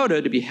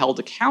Minnesota to be held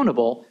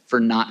accountable for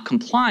not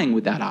complying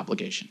with that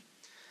obligation.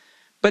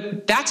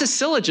 But that's a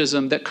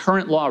syllogism that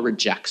current law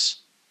rejects.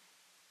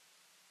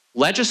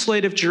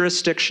 Legislative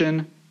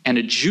jurisdiction and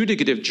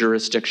adjudicative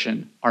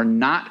jurisdiction are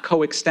not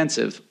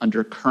coextensive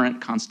under current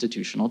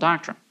constitutional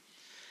doctrine.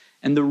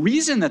 And the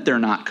reason that they're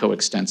not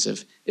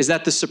coextensive is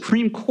that the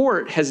Supreme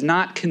Court has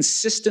not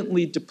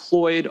consistently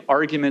deployed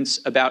arguments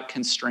about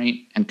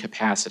constraint and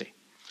capacity.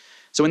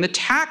 So in the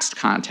tax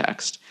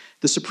context,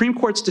 the Supreme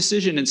Court's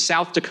decision in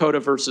South Dakota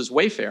versus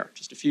Wayfair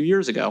just a few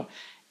years ago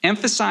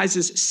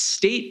emphasizes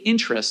state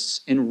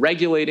interests in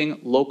regulating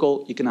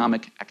local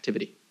economic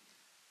activity.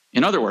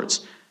 In other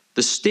words,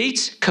 the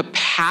state's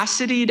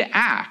capacity to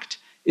act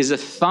is a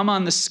thumb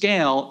on the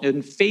scale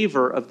in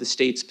favor of the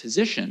state's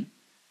position.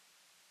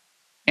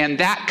 And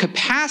that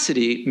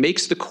capacity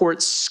makes the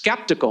court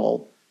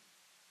skeptical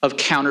of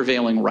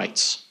countervailing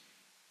rights.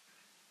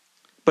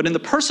 But in the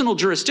personal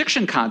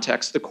jurisdiction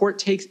context, the court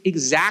takes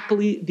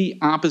exactly the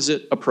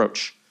opposite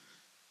approach.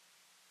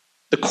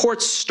 The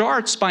court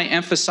starts by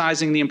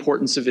emphasizing the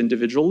importance of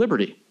individual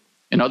liberty.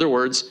 In other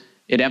words,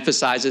 it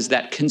emphasizes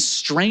that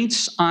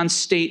constraints on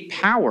state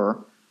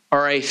power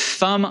are a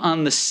thumb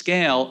on the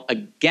scale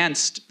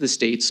against the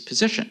state's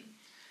position.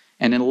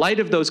 And in light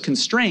of those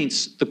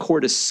constraints, the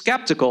court is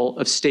skeptical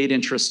of state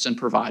interests in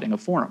providing a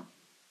forum.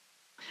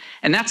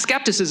 And that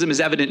skepticism is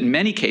evident in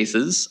many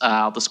cases.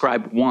 I'll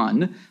describe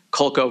one,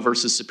 Kulko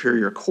versus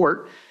Superior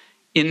Court.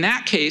 In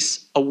that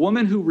case, a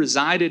woman who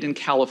resided in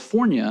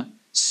California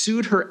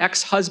sued her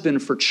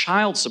ex-husband for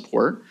child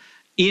support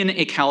in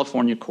a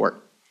California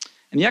court.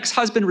 And the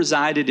ex-husband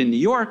resided in New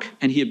York,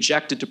 and he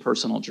objected to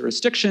personal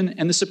jurisdiction,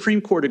 and the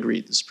Supreme Court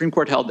agreed. The Supreme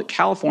Court held that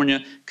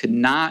California could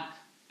not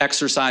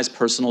exercise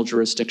personal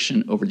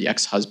jurisdiction over the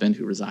ex-husband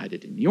who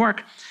resided in New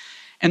York.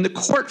 And the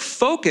court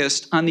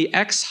focused on the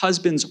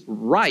ex-husband's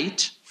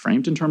right,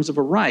 framed in terms of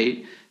a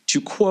right,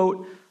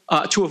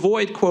 to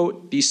avoid,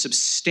 quote, the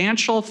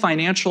substantial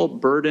financial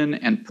burden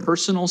and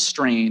personal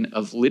strain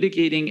of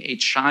litigating a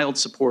child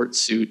support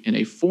suit in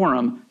a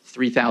forum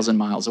 3,000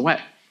 miles away.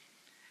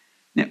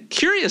 Now,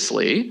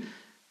 curiously,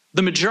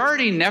 the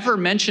majority never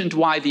mentioned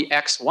why the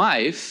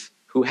ex-wife,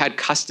 who had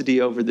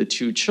custody over the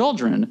two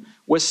children,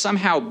 was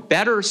somehow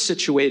better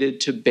situated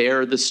to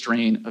bear the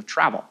strain of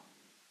travel.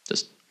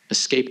 Just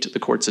escaped the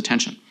court's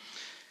attention.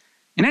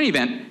 In any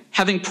event,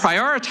 having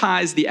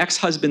prioritized the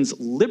ex-husband's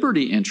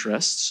liberty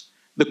interests,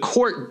 the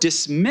court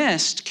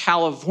dismissed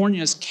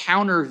California's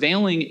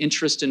countervailing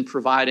interest in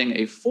providing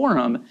a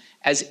forum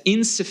as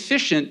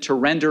insufficient to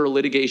render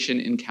litigation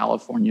in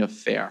California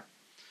fair.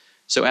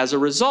 So as a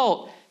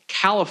result,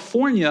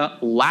 California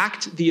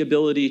lacked the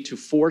ability to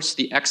force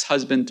the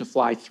ex-husband to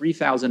fly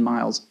 3,000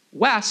 miles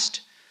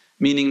west,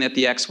 meaning that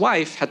the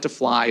ex-wife had to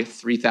fly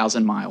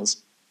 3,000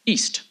 miles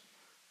east,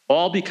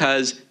 all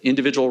because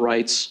individual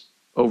rights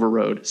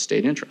overrode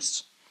state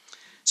interests.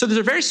 So there's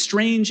a very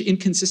strange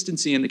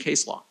inconsistency in the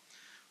case law.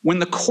 When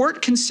the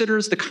court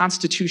considers the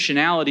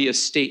constitutionality of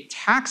state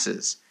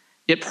taxes,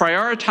 it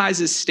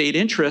prioritizes state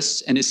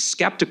interests and is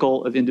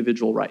skeptical of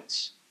individual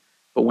rights.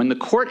 But when the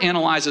court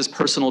analyzes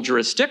personal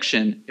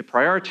jurisdiction, it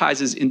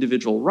prioritizes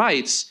individual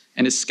rights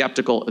and is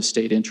skeptical of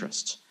state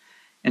interests.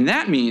 And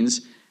that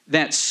means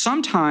that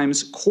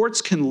sometimes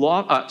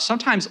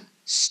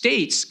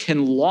states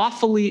can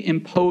lawfully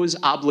impose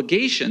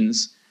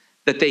obligations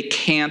that they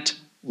can't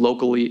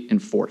locally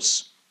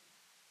enforce.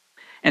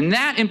 And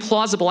that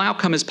implausible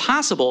outcome is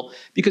possible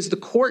because the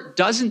court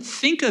doesn't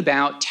think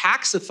about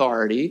tax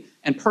authority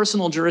and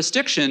personal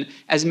jurisdiction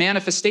as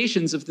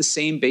manifestations of the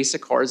same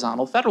basic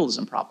horizontal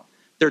federalism problem.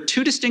 There are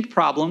two distinct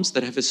problems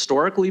that have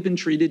historically been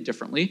treated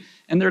differently,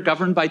 and they're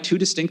governed by two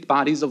distinct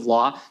bodies of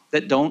law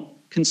that don't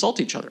consult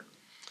each other.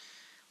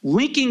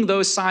 Linking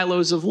those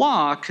silos of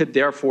law could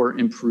therefore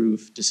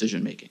improve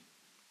decision-making.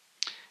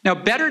 Now,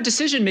 better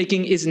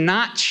decision-making is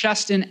not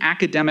just an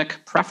academic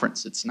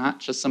preference. It's not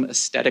just some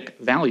aesthetic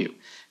value.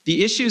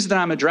 The issues that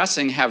I'm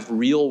addressing have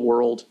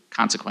real-world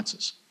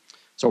consequences.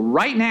 So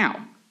right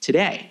now,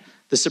 today,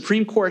 the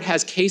Supreme Court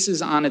has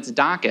cases on its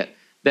docket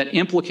that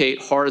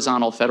implicate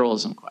horizontal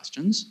federalism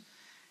questions,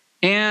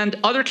 and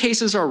other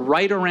cases are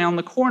right around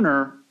the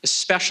corner,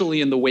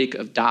 especially in the wake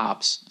of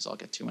Dobbs, as I'll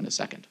get to in a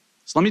second.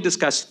 So let me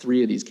discuss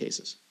three of these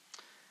cases.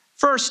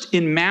 First,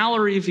 in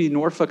Mallory v.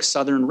 Norfolk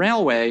Southern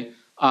Railway,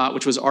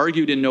 which was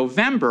argued in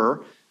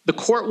November, the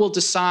court will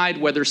decide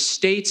whether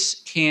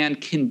states can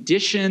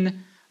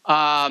condition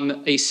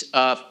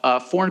a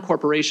foreign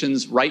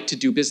corporation's right to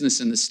do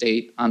business in the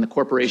state on the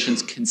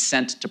corporation's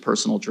consent to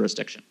personal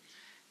jurisdiction.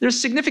 There's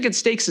significant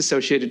stakes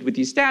associated with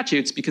these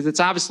statutes because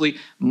it's obviously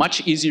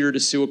much easier to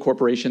sue a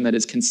corporation that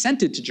is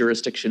consented to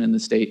jurisdiction in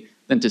the state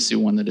than to sue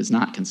one that is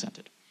not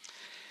consented.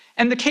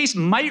 And the case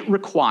might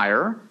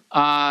require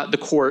the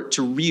court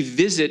to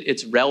revisit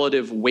its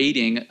relative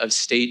weighting of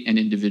state and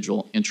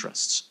individual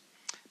interests.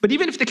 But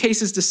even if the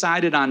case is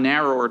decided on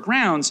narrower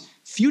grounds,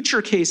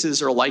 future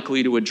cases are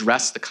likely to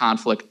address the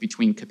conflict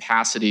between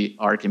capacity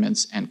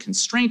arguments and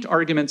constraint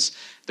arguments.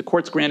 The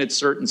court's granted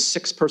cert in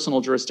 6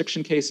 personal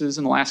jurisdiction cases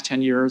in the last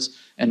 10 years,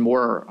 and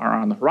more are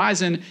on the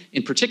horizon.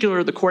 In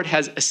particular, the court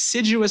has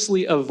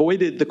assiduously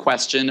avoided the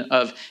question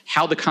of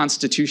how the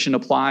Constitution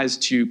applies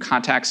to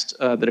contacts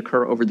that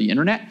occur over the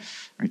internet.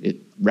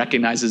 It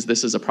recognizes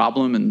this as a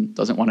problem and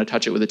doesn't want to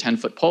touch it with a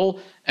 10-foot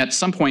pole. At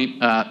some point,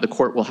 the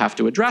court will have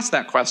to address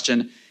that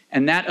question,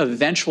 and that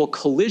eventual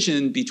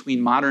collision between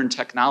modern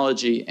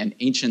technology and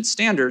ancient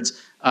standards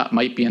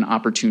might be an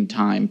opportune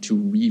time to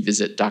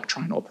revisit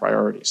doctrinal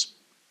priorities.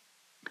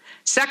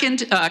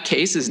 Second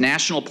case is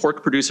National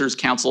Pork Producers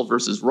Council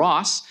versus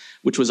Ross,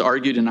 which was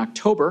argued in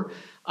October.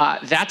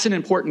 That's an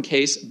important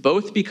case,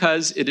 both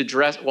because it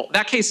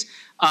that case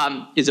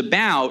is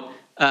about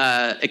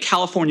a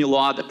California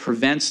law that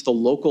prevents the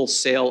local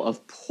sale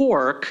of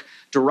pork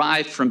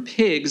derived from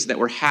pigs that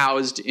were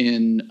housed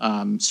in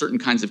certain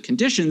kinds of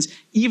conditions,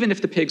 even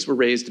if the pigs were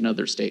raised in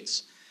other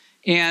states.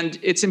 And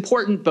it's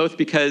important both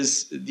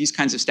because these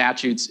kinds of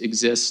statutes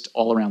exist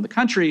all around the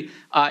country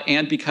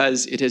and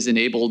because it has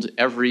enabled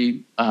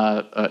every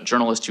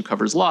journalist who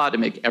covers law to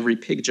make every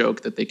pig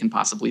joke that they can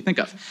possibly think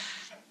of.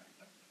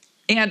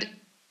 And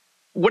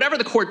whatever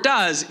the court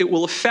does, it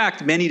will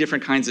affect many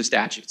different kinds of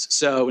statutes.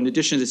 So in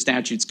addition to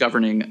statutes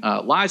governing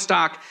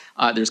livestock,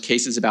 there's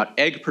cases about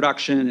egg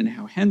production and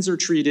how hens are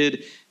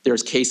treated.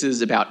 There's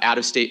cases about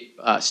out-of-state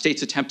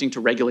states attempting to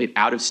regulate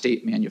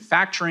out-of-state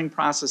manufacturing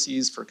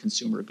processes for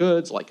consumer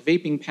goods like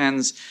vaping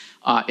pens.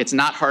 It's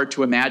not hard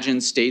to imagine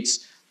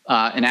states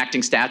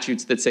enacting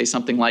statutes that say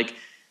something like,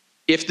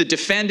 if the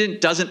defendant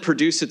doesn't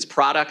produce its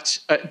product,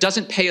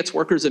 doesn't pay its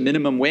workers a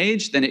minimum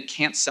wage, then it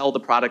can't sell the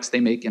products they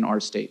make in our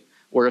state.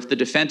 Or if the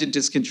defendant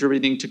is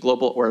contributing to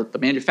global, or the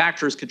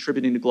manufacturer is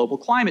contributing to global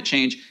climate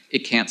change, it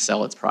can't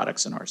sell its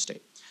products in our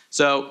state.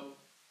 So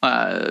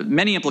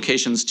many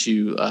implications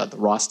to the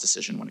Ross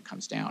decision when it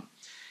comes down.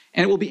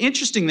 And it will be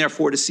interesting,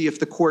 therefore, to see if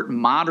the court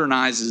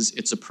modernizes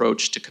its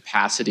approach to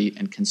capacity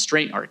and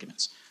constraint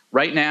arguments.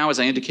 Right now, as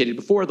I indicated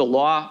before, the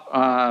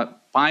law,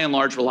 by and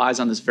large, relies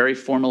on this very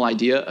formal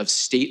idea of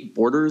state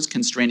borders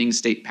constraining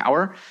state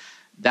power.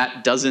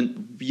 That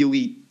doesn't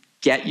really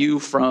get you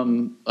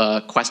from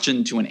a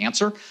question to an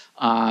answer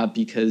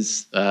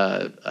because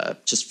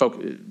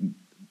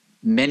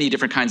many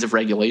different kinds of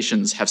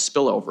regulations have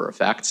spillover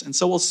effects. And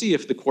so we'll see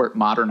if the court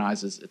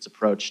modernizes its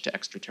approach to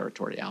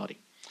extraterritoriality.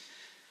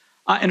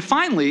 And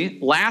finally,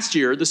 last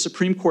year, the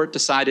Supreme Court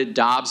decided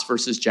Dobbs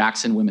versus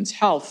Jackson Women's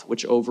Health,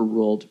 which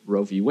overruled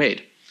Roe v.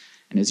 Wade.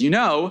 And as you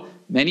know,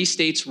 many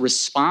states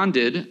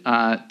responded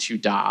to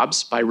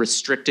Dobbs by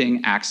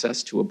restricting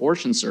access to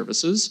abortion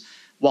services,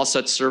 while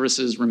such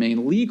services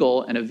remain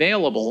legal and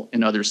available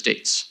in other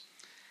states.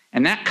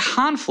 And that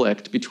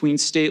conflict between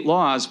state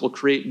laws will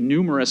create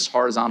numerous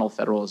horizontal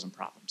federalism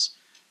problems.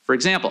 For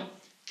example,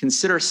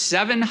 consider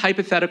 7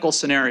 hypothetical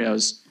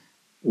scenarios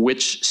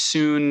which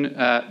soon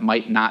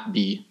might not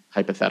be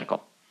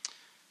hypothetical.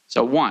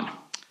 So 1,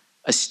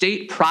 a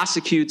state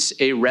prosecutes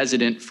a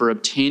resident for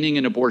obtaining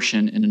an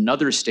abortion in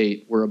another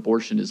state where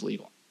abortion is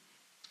legal.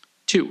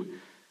 2,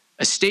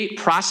 a state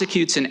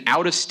prosecutes an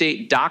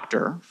out-of-state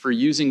doctor for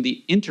using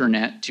the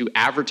internet to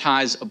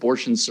advertise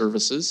abortion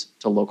services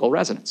to local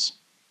residents.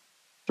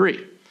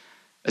 3,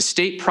 a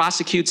state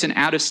prosecutes an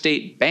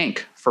out-of-state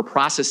bank for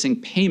processing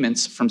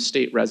payments from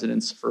state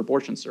residents for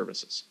abortion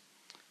services.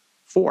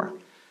 4,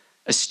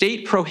 a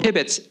state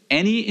prohibits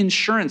any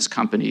insurance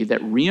company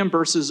that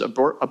reimburses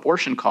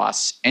abortion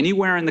costs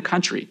anywhere in the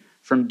country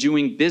from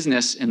doing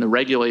business in the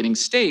regulating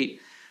state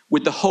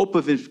with the hope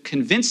of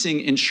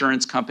convincing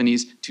insurance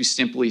companies to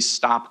simply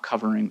stop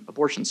covering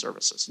abortion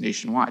services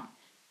nationwide.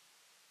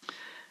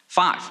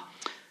 5,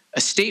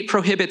 a state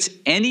prohibits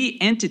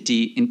any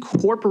entity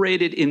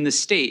incorporated in the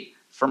state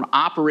from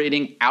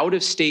operating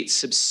out-of-state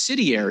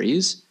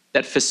subsidiaries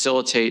that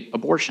facilitate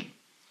abortion.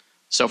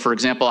 So, for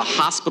example, a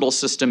hospital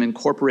system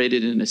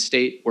incorporated in a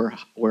state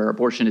where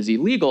abortion is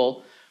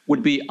illegal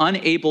would be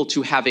unable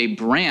to have a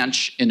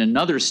branch in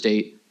another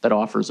state that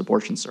offers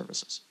abortion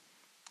services.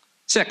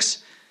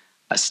 6,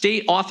 a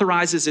state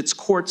authorizes its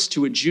courts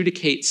to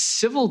adjudicate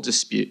civil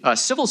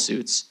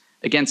suits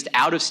against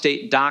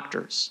out-of-state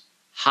doctors,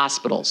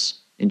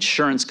 hospitals,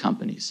 insurance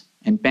companies,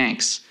 and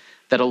banks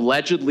that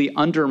allegedly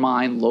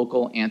undermine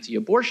local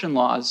anti-abortion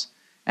laws,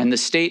 and the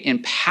state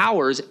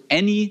empowers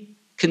any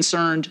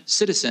concerned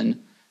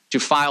citizen to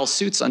file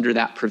suits under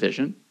that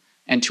provision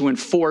and to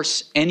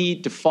enforce any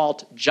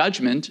default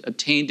judgment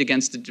obtained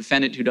against the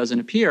defendant who doesn't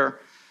appear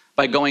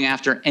by going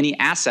after any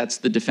assets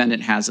the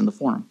defendant has in the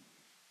forum.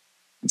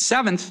 And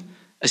 7th,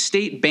 a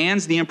state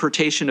bans the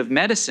importation of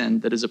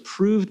medicine that is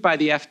approved by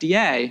the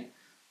FDA,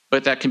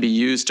 but that can be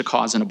used to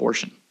cause an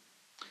abortion.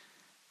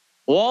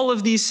 All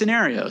of these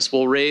scenarios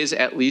will raise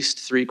at least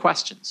 3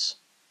 questions.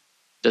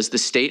 Does the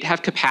state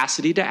have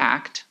capacity to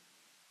act?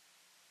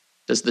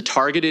 Does the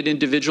targeted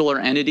individual or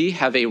entity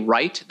have a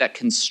right that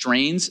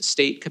constrains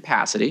state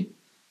capacity?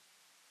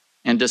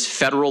 And does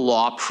federal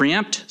law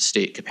preempt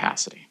state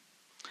capacity?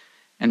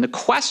 And the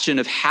question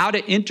of how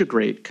to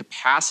integrate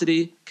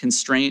capacity,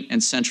 constraint,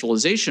 and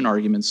centralization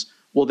arguments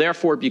will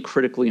therefore be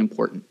critically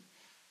important.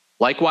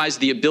 Likewise,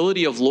 the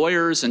ability of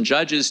lawyers and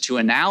judges to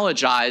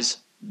analogize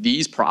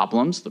these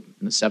problems, in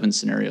the 7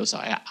 scenarios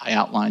I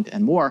outlined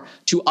and more,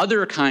 to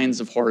other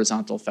kinds of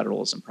horizontal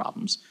federalism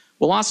problems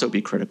will also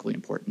be critically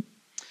important.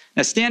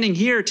 Now, standing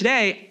here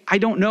today, I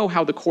don't know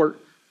how the court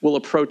will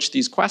approach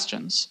these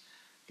questions.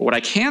 But what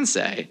I can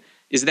say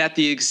is that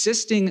the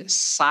existing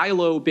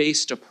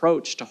silo-based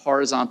approach to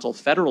horizontal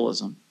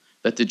federalism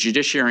that the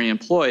judiciary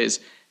employs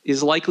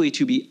is likely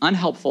to be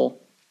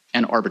unhelpful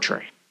and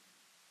arbitrary.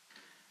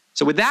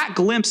 So with that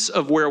glimpse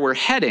of where we're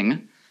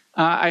heading,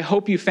 I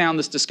hope you found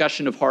this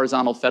discussion of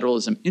horizontal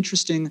federalism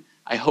interesting.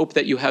 I hope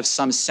that you have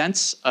some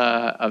sense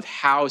of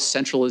how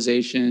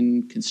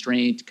centralization,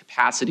 constraint,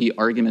 capacity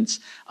arguments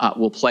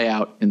will play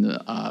out in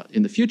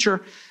the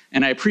future.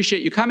 And I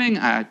appreciate you coming.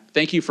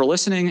 Thank you for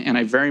listening, and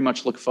I very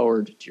much look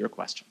forward to your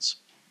questions.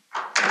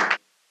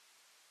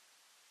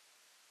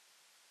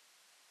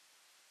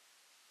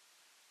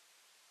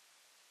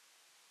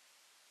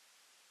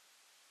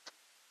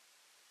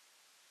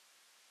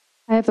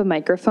 I have a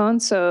microphone,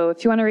 so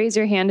if you want to raise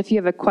your hand if you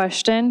have a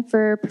question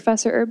for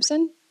Professor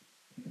Urbson.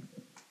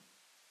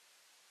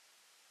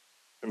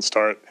 can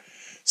start.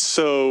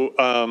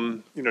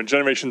 So,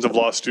 generations of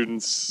law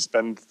students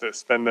spend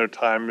their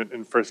time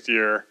in first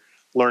year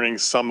learning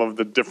some of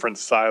the different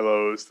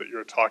silos that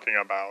you're talking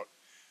about.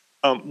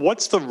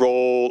 What's the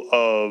role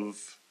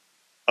of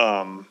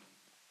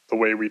the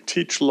way we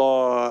teach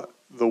law,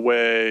 the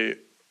way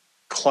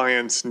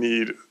clients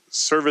need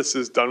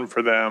services done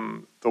for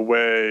them, the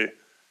way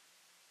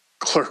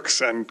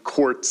clerks and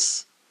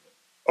courts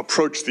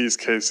approach these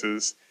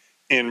cases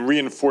in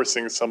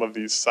reinforcing some of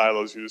these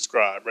silos you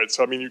described, right?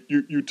 So, I mean,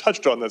 you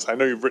touched on this. I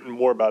know you've written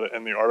more about it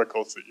in the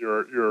articles that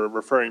you're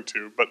referring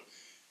to, but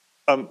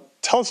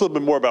tell us a little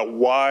bit more about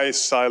why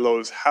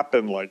silos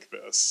happen like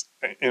this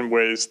in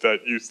ways that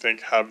you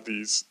think have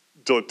these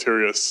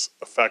deleterious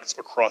effects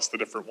across the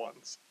different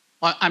ones.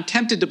 Well, I'm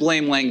tempted to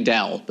blame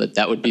Langdell, but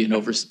that would be an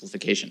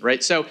oversimplification,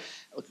 right? So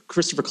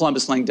Christopher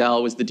Columbus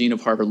Langdell was the dean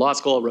of Harvard Law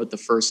School, wrote the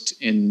first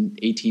in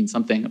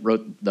 18-something,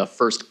 wrote the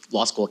first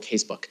law school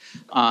casebook.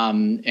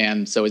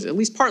 And so is at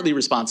least partly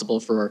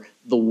responsible for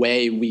the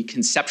way we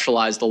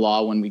conceptualize the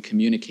law when we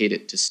communicate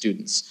it to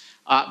students.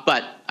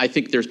 But I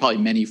think there's probably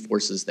many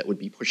forces that would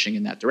be pushing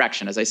in that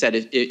direction. As I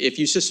said, if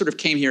you just sort of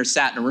came here,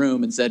 sat in a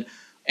room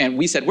and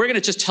we said, we're going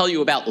to just tell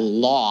you about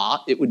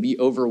law, it would be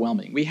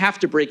overwhelming. We have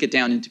to break it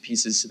down into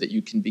pieces so that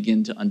you can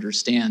begin to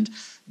understand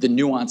the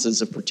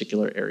nuances of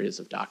particular areas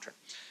of doctrine.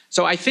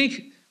 So I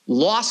think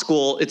law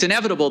school, it's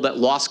inevitable that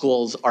law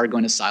schools are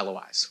going to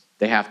siloize.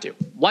 They have to.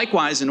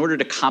 Likewise, in order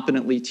to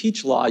competently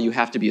teach law, you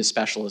have to be a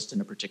specialist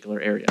in a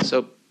particular area.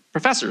 So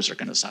professors are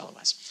going to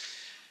siloize.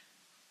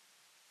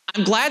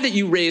 I'm glad that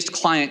you raised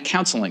client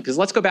counseling, because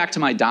let's go back to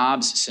my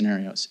Dobbs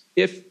scenarios.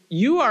 If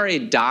you are a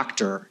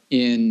doctor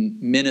in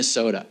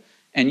Minnesota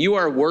and you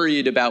are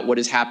worried about what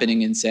is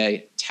happening in,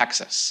 say,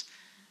 Texas,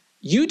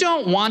 you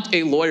don't want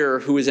a lawyer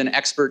who is an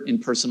expert in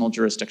personal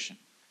jurisdiction.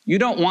 You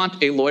don't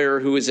want a lawyer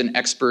who is an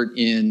expert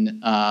in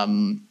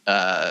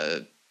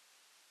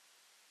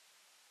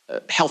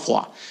health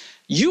law.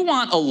 You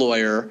want a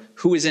lawyer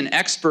who is an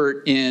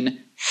expert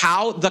in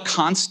how the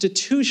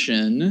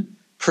Constitution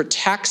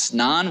protects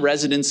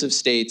non-residents of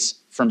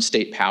states from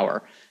state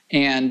power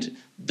and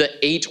the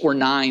 8 or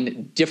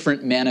 9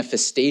 different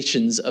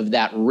manifestations of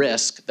that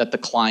risk that the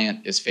client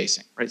is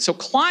facing, right? So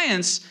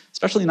clients,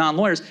 especially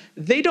non-lawyers,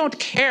 they don't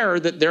care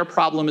that their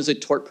problem is a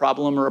tort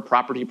problem or a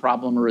property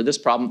problem or this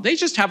problem. They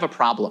just have a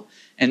problem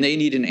and they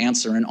need an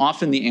answer, and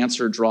often the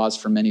answer draws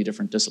from many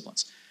different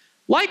disciplines.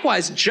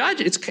 Likewise,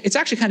 it's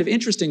actually kind of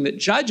interesting that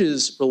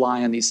judges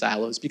rely on these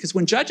silos, because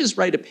when judges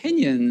write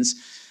opinions,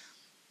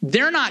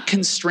 they're not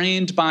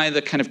constrained by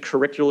the kind of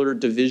curricular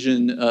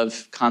division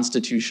of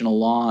constitutional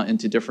law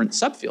into different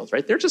subfields,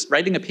 right? They're just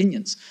writing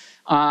opinions.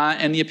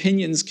 And the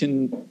opinions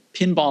can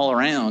pinball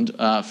around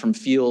from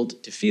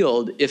field to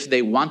field if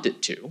they want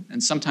it to,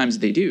 and sometimes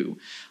they do.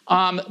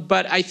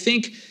 But I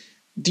think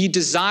the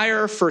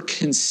desire for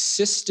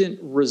consistent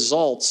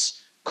results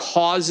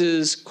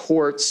causes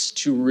courts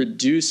to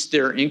reduce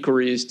their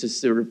inquiries to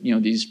sort of,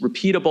 these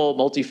repeatable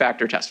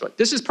multi-factor tests.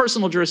 This is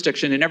personal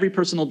jurisdiction, and every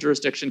personal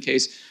jurisdiction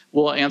case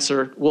will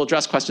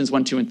address questions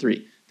 1, 2, and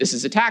 3. This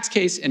is a tax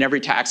case, and every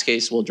tax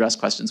case will address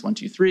questions 1,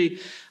 2,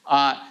 3.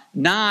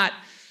 Not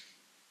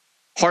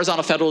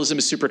horizontal federalism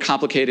is super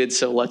complicated,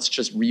 so let's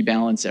just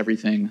rebalance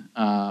everything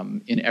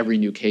in every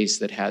new case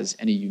that has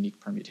any unique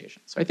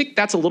permutation. So I think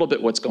that's a little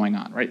bit what's going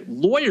on, right?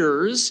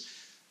 Lawyers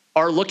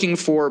are looking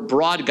for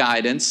broad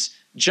guidance.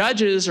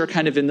 Judges are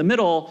kind of in the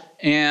middle,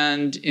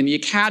 and in the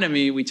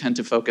academy, we tend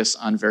to focus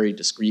on very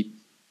discrete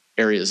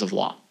areas of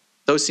law.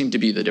 Those seem to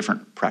be the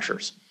different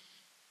pressures.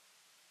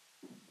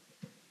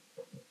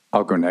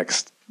 I'll go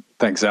next.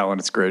 Thanks, Alan.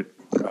 It's great.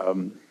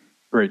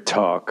 Great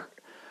talk.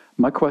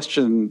 My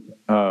question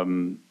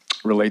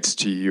relates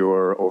to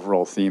your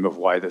overall theme of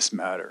why this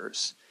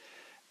matters.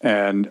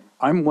 And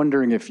I'm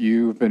wondering if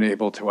you've been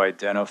able to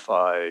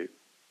identify,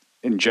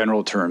 in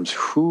general terms,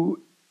 who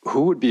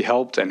would be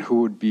helped and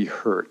who would be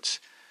hurt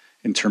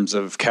in terms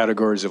of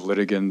categories of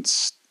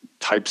litigants,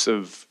 types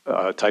of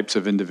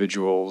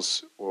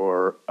individuals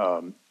or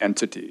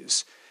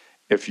entities,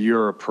 if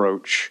your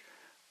approach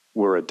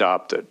were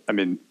adopted. I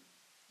mean,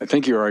 I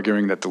think you're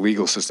arguing that the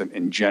legal system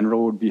in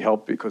general would be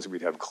helped because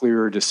we'd have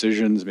clearer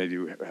decisions, maybe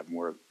we have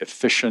more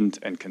efficient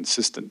and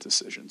consistent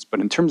decisions. But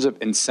in terms of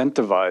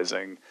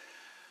incentivizing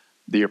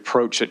the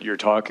approach that you're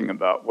talking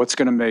about, what's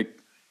going to make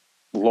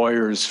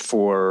lawyers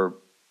for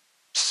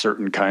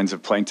certain kinds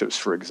of plaintiffs,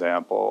 for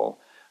example,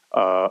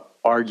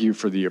 argue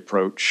for the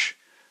approach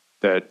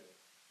that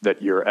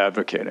you're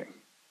advocating?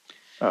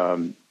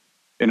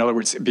 In other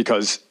words,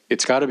 because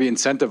it's got to be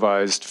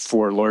incentivized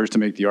for lawyers to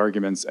make the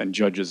arguments and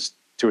judges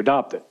to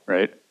adopt it,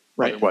 right?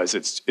 Right. Otherwise,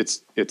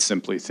 it's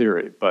simply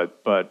theory.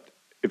 But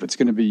if it's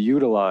going to be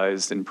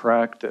utilized in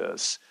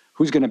practice,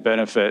 who's going to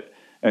benefit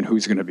and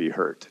who's going to be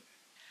hurt?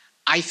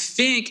 I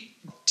think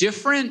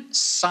different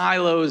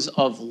silos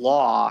of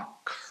law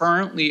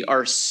currently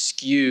are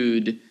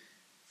skewed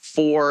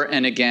for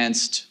and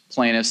against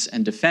plaintiffs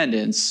and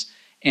defendants.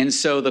 And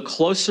so the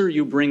closer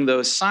you bring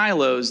those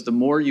silos, the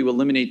more you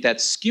eliminate that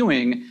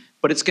skewing,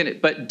 but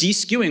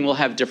de-skewing will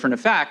have different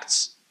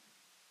effects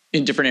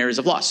in different areas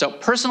of law. So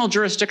personal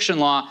jurisdiction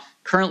law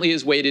currently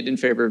is weighted in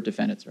favor of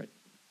defendants, right?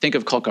 Think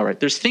of Kolko, right?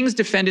 There's things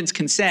defendants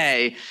can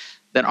say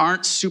that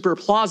aren't super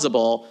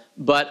plausible,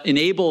 but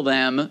enable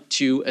them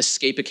to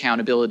escape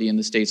accountability in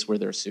the states where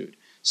they're sued.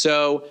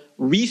 So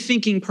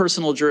rethinking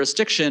personal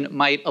jurisdiction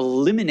might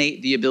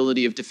eliminate the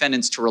ability of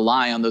defendants to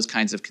rely on those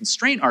kinds of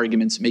constraint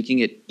arguments, making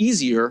it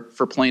easier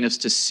for plaintiffs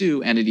to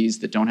sue entities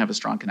that don't have a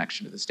strong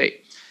connection to the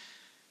state.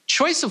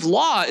 Choice of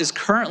law is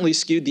currently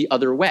skewed the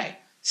other way.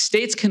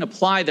 States can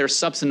apply their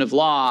substantive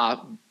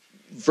law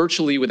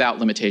virtually without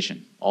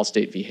limitation.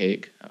 Allstate v.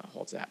 Hague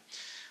holds that.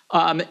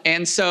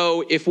 And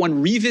so if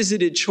one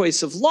revisited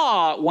choice of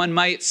law, one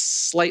might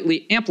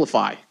slightly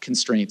amplify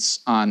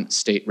constraints on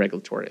state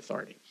regulatory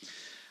authority.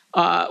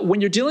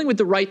 When you're dealing with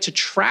the right to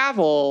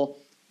travel,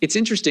 it's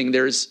interesting.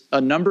 There's a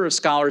number of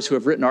scholars who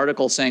have written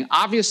articles saying,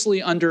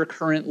 obviously, under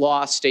current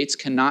law, states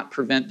cannot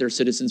prevent their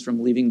citizens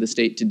from leaving the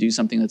state to do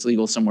something that's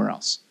legal somewhere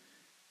else.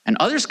 And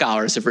other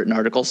scholars have written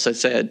articles that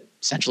said,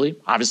 essentially,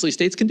 obviously,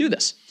 states can do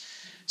this.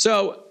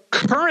 So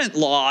current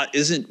law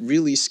isn't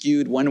really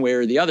skewed one way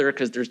or the other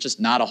because there's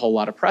just not a whole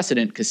lot of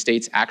precedent because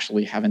states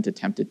actually haven't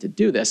attempted to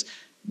do this.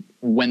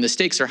 When the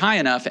stakes are high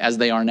enough, as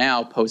they are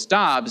now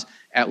post-Dobbs,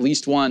 at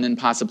least one and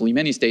possibly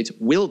many states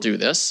will do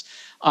this.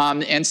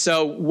 And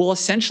so we'll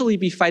essentially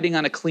be fighting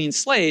on a clean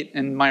slate.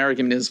 And my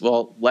argument is,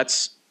 well,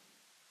 let's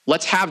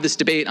have this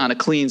debate on a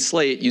clean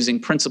slate using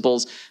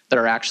principles that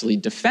are actually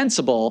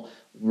defensible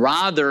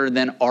rather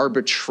than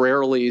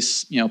arbitrarily,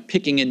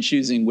 picking and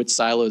choosing which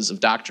silos of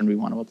doctrine we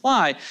want to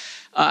apply.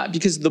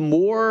 Because the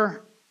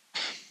more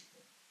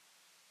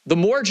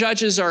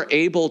judges are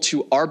able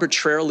to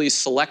arbitrarily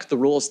select the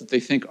rules that they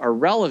think are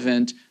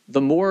relevant,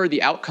 the more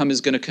the outcome is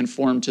going to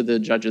conform to the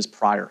judge's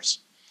priors.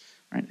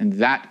 Right? And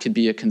that could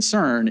be a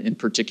concern in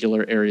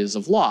particular areas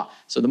of law.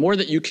 So the more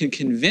that you can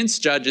convince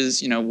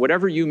judges,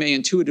 whatever you may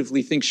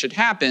intuitively think should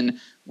happen,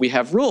 we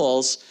have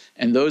rules,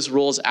 and those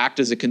rules act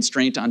as a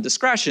constraint on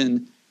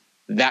discretion,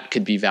 that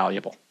could be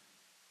valuable.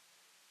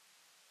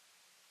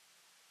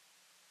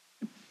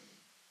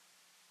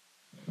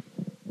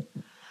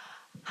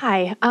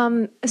 Hi.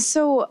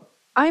 So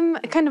I'm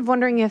kind of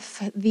wondering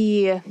if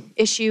the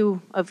issue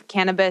of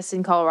cannabis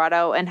in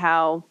Colorado and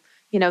how,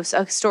 a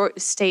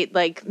state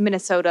like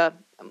Minnesota,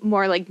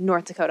 more like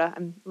North Dakota,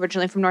 I'm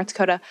originally from North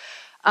Dakota,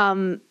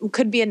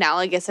 could be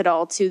analogous at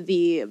all to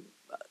the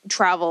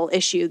travel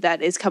issue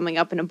that is coming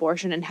up in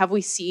abortion. And have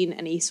we seen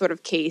any sort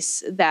of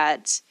case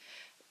that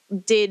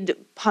did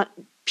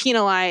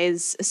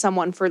penalize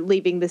someone for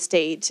leaving the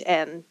state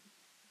and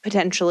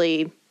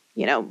potentially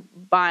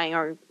buying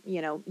or,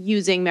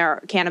 using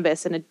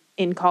cannabis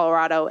in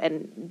Colorado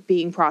and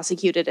being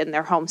prosecuted in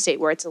their home state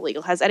where it's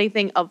illegal? Has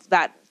anything of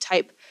that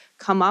type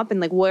come up?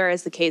 And where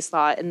is the case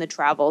law in the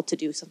travel to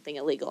do something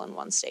illegal in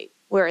one state?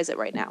 Where is it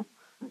right now?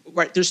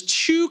 Right. There's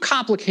two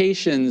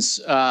complications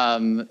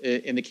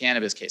in the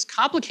cannabis case.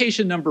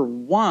 Complication number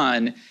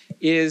one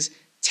is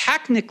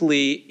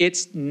technically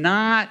it's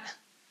not.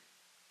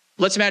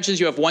 Let's imagine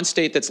you have one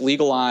state that's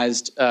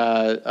legalized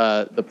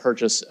the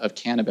purchase of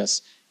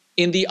cannabis.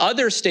 In the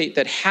other state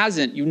that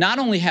hasn't, you not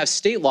only have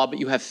state law, but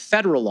you have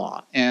federal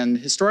law. And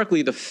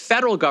historically, the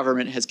federal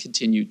government has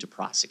continued to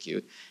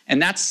prosecute.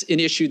 And that's an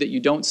issue that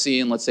you don't see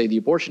in, let's say, the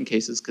abortion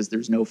cases, because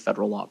there's no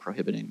federal law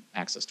prohibiting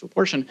access to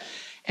abortion.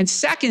 And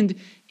second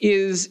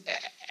is,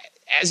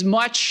 as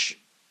much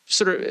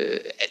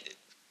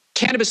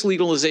cannabis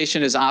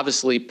legalization is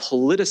obviously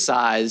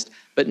politicized,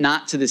 but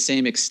not to the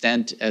same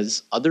extent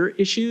as other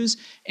issues.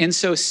 And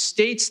so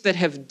states that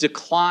have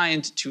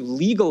declined to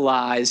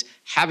legalize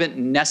haven't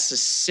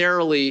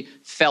necessarily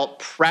felt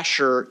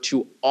pressure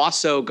to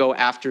also go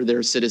after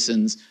their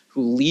citizens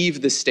who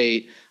leave the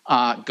state,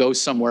 go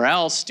somewhere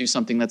else, do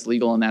something that's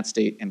legal in that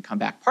state, and come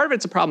back. Part of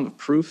it's a problem of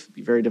proof. It'd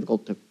be very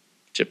difficult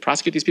to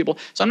prosecute these people.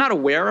 So I'm not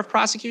aware of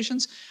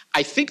prosecutions.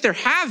 I think there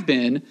have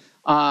been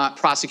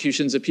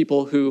prosecutions of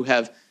people who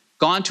have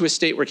gone to a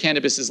state where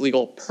cannabis is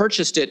legal,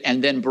 purchased it,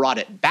 and then brought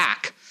it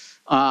back.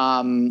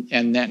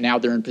 And that now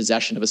they're in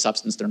possession of a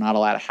substance they're not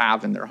allowed to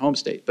have in their home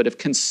state. But if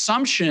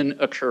consumption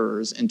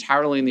occurs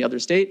entirely in the other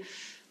state,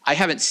 I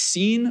haven't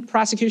seen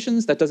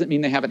prosecutions. That doesn't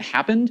mean they haven't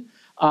happened.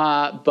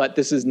 But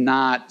this is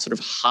not sort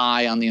of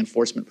high on the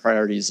enforcement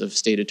priorities of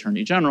state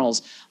attorney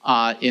generals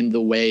in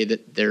the way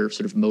that they're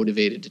sort of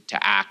motivated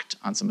to act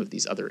on some of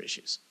these other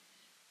issues.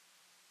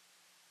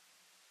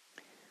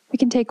 We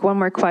can take one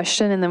more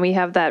question, and then we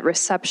have that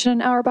reception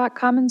in Auerbach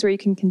Commons where you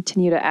can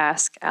continue to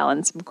ask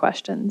Alan some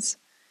questions.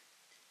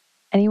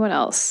 Anyone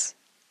else?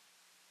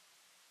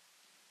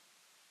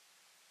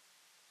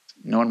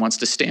 No one wants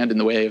to stand in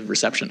the way of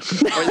reception.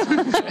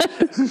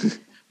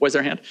 Was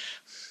there a hand?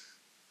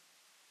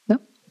 No.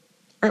 All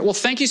right, well,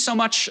 thank you so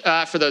much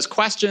for those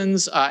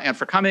questions and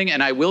for coming.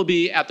 And I will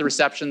be at the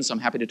reception, so I'm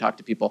happy to talk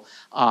to people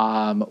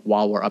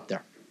while we're up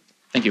there.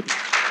 Thank you.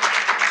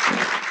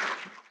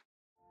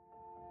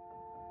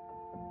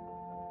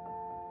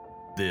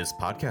 This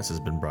podcast has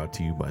been brought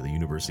to you by the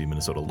University of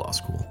Minnesota Law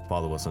School.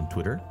 Follow us on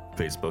Twitter,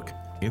 Facebook,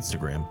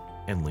 Instagram,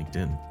 and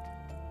LinkedIn.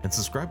 And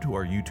subscribe to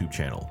our YouTube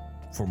channel.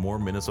 for more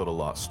Minnesota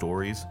law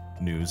stories,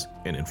 news,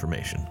 and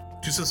information.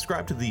 To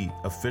subscribe to the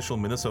official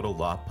Minnesota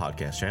Law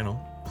podcast channel,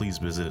 please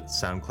visit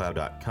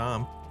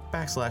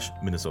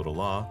soundcloud.com/Minnesota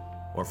Law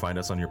or find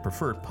us on your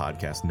preferred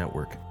podcast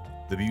network.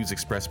 The views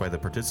expressed by the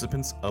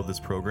participants of this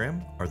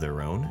program are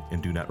their own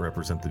and do not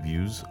represent the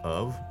views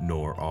of,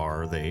 nor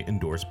are they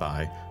endorsed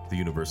by, the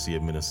University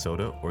of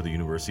Minnesota or the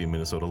University of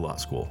Minnesota Law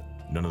School.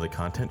 None of the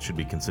content should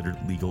be considered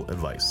legal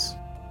advice.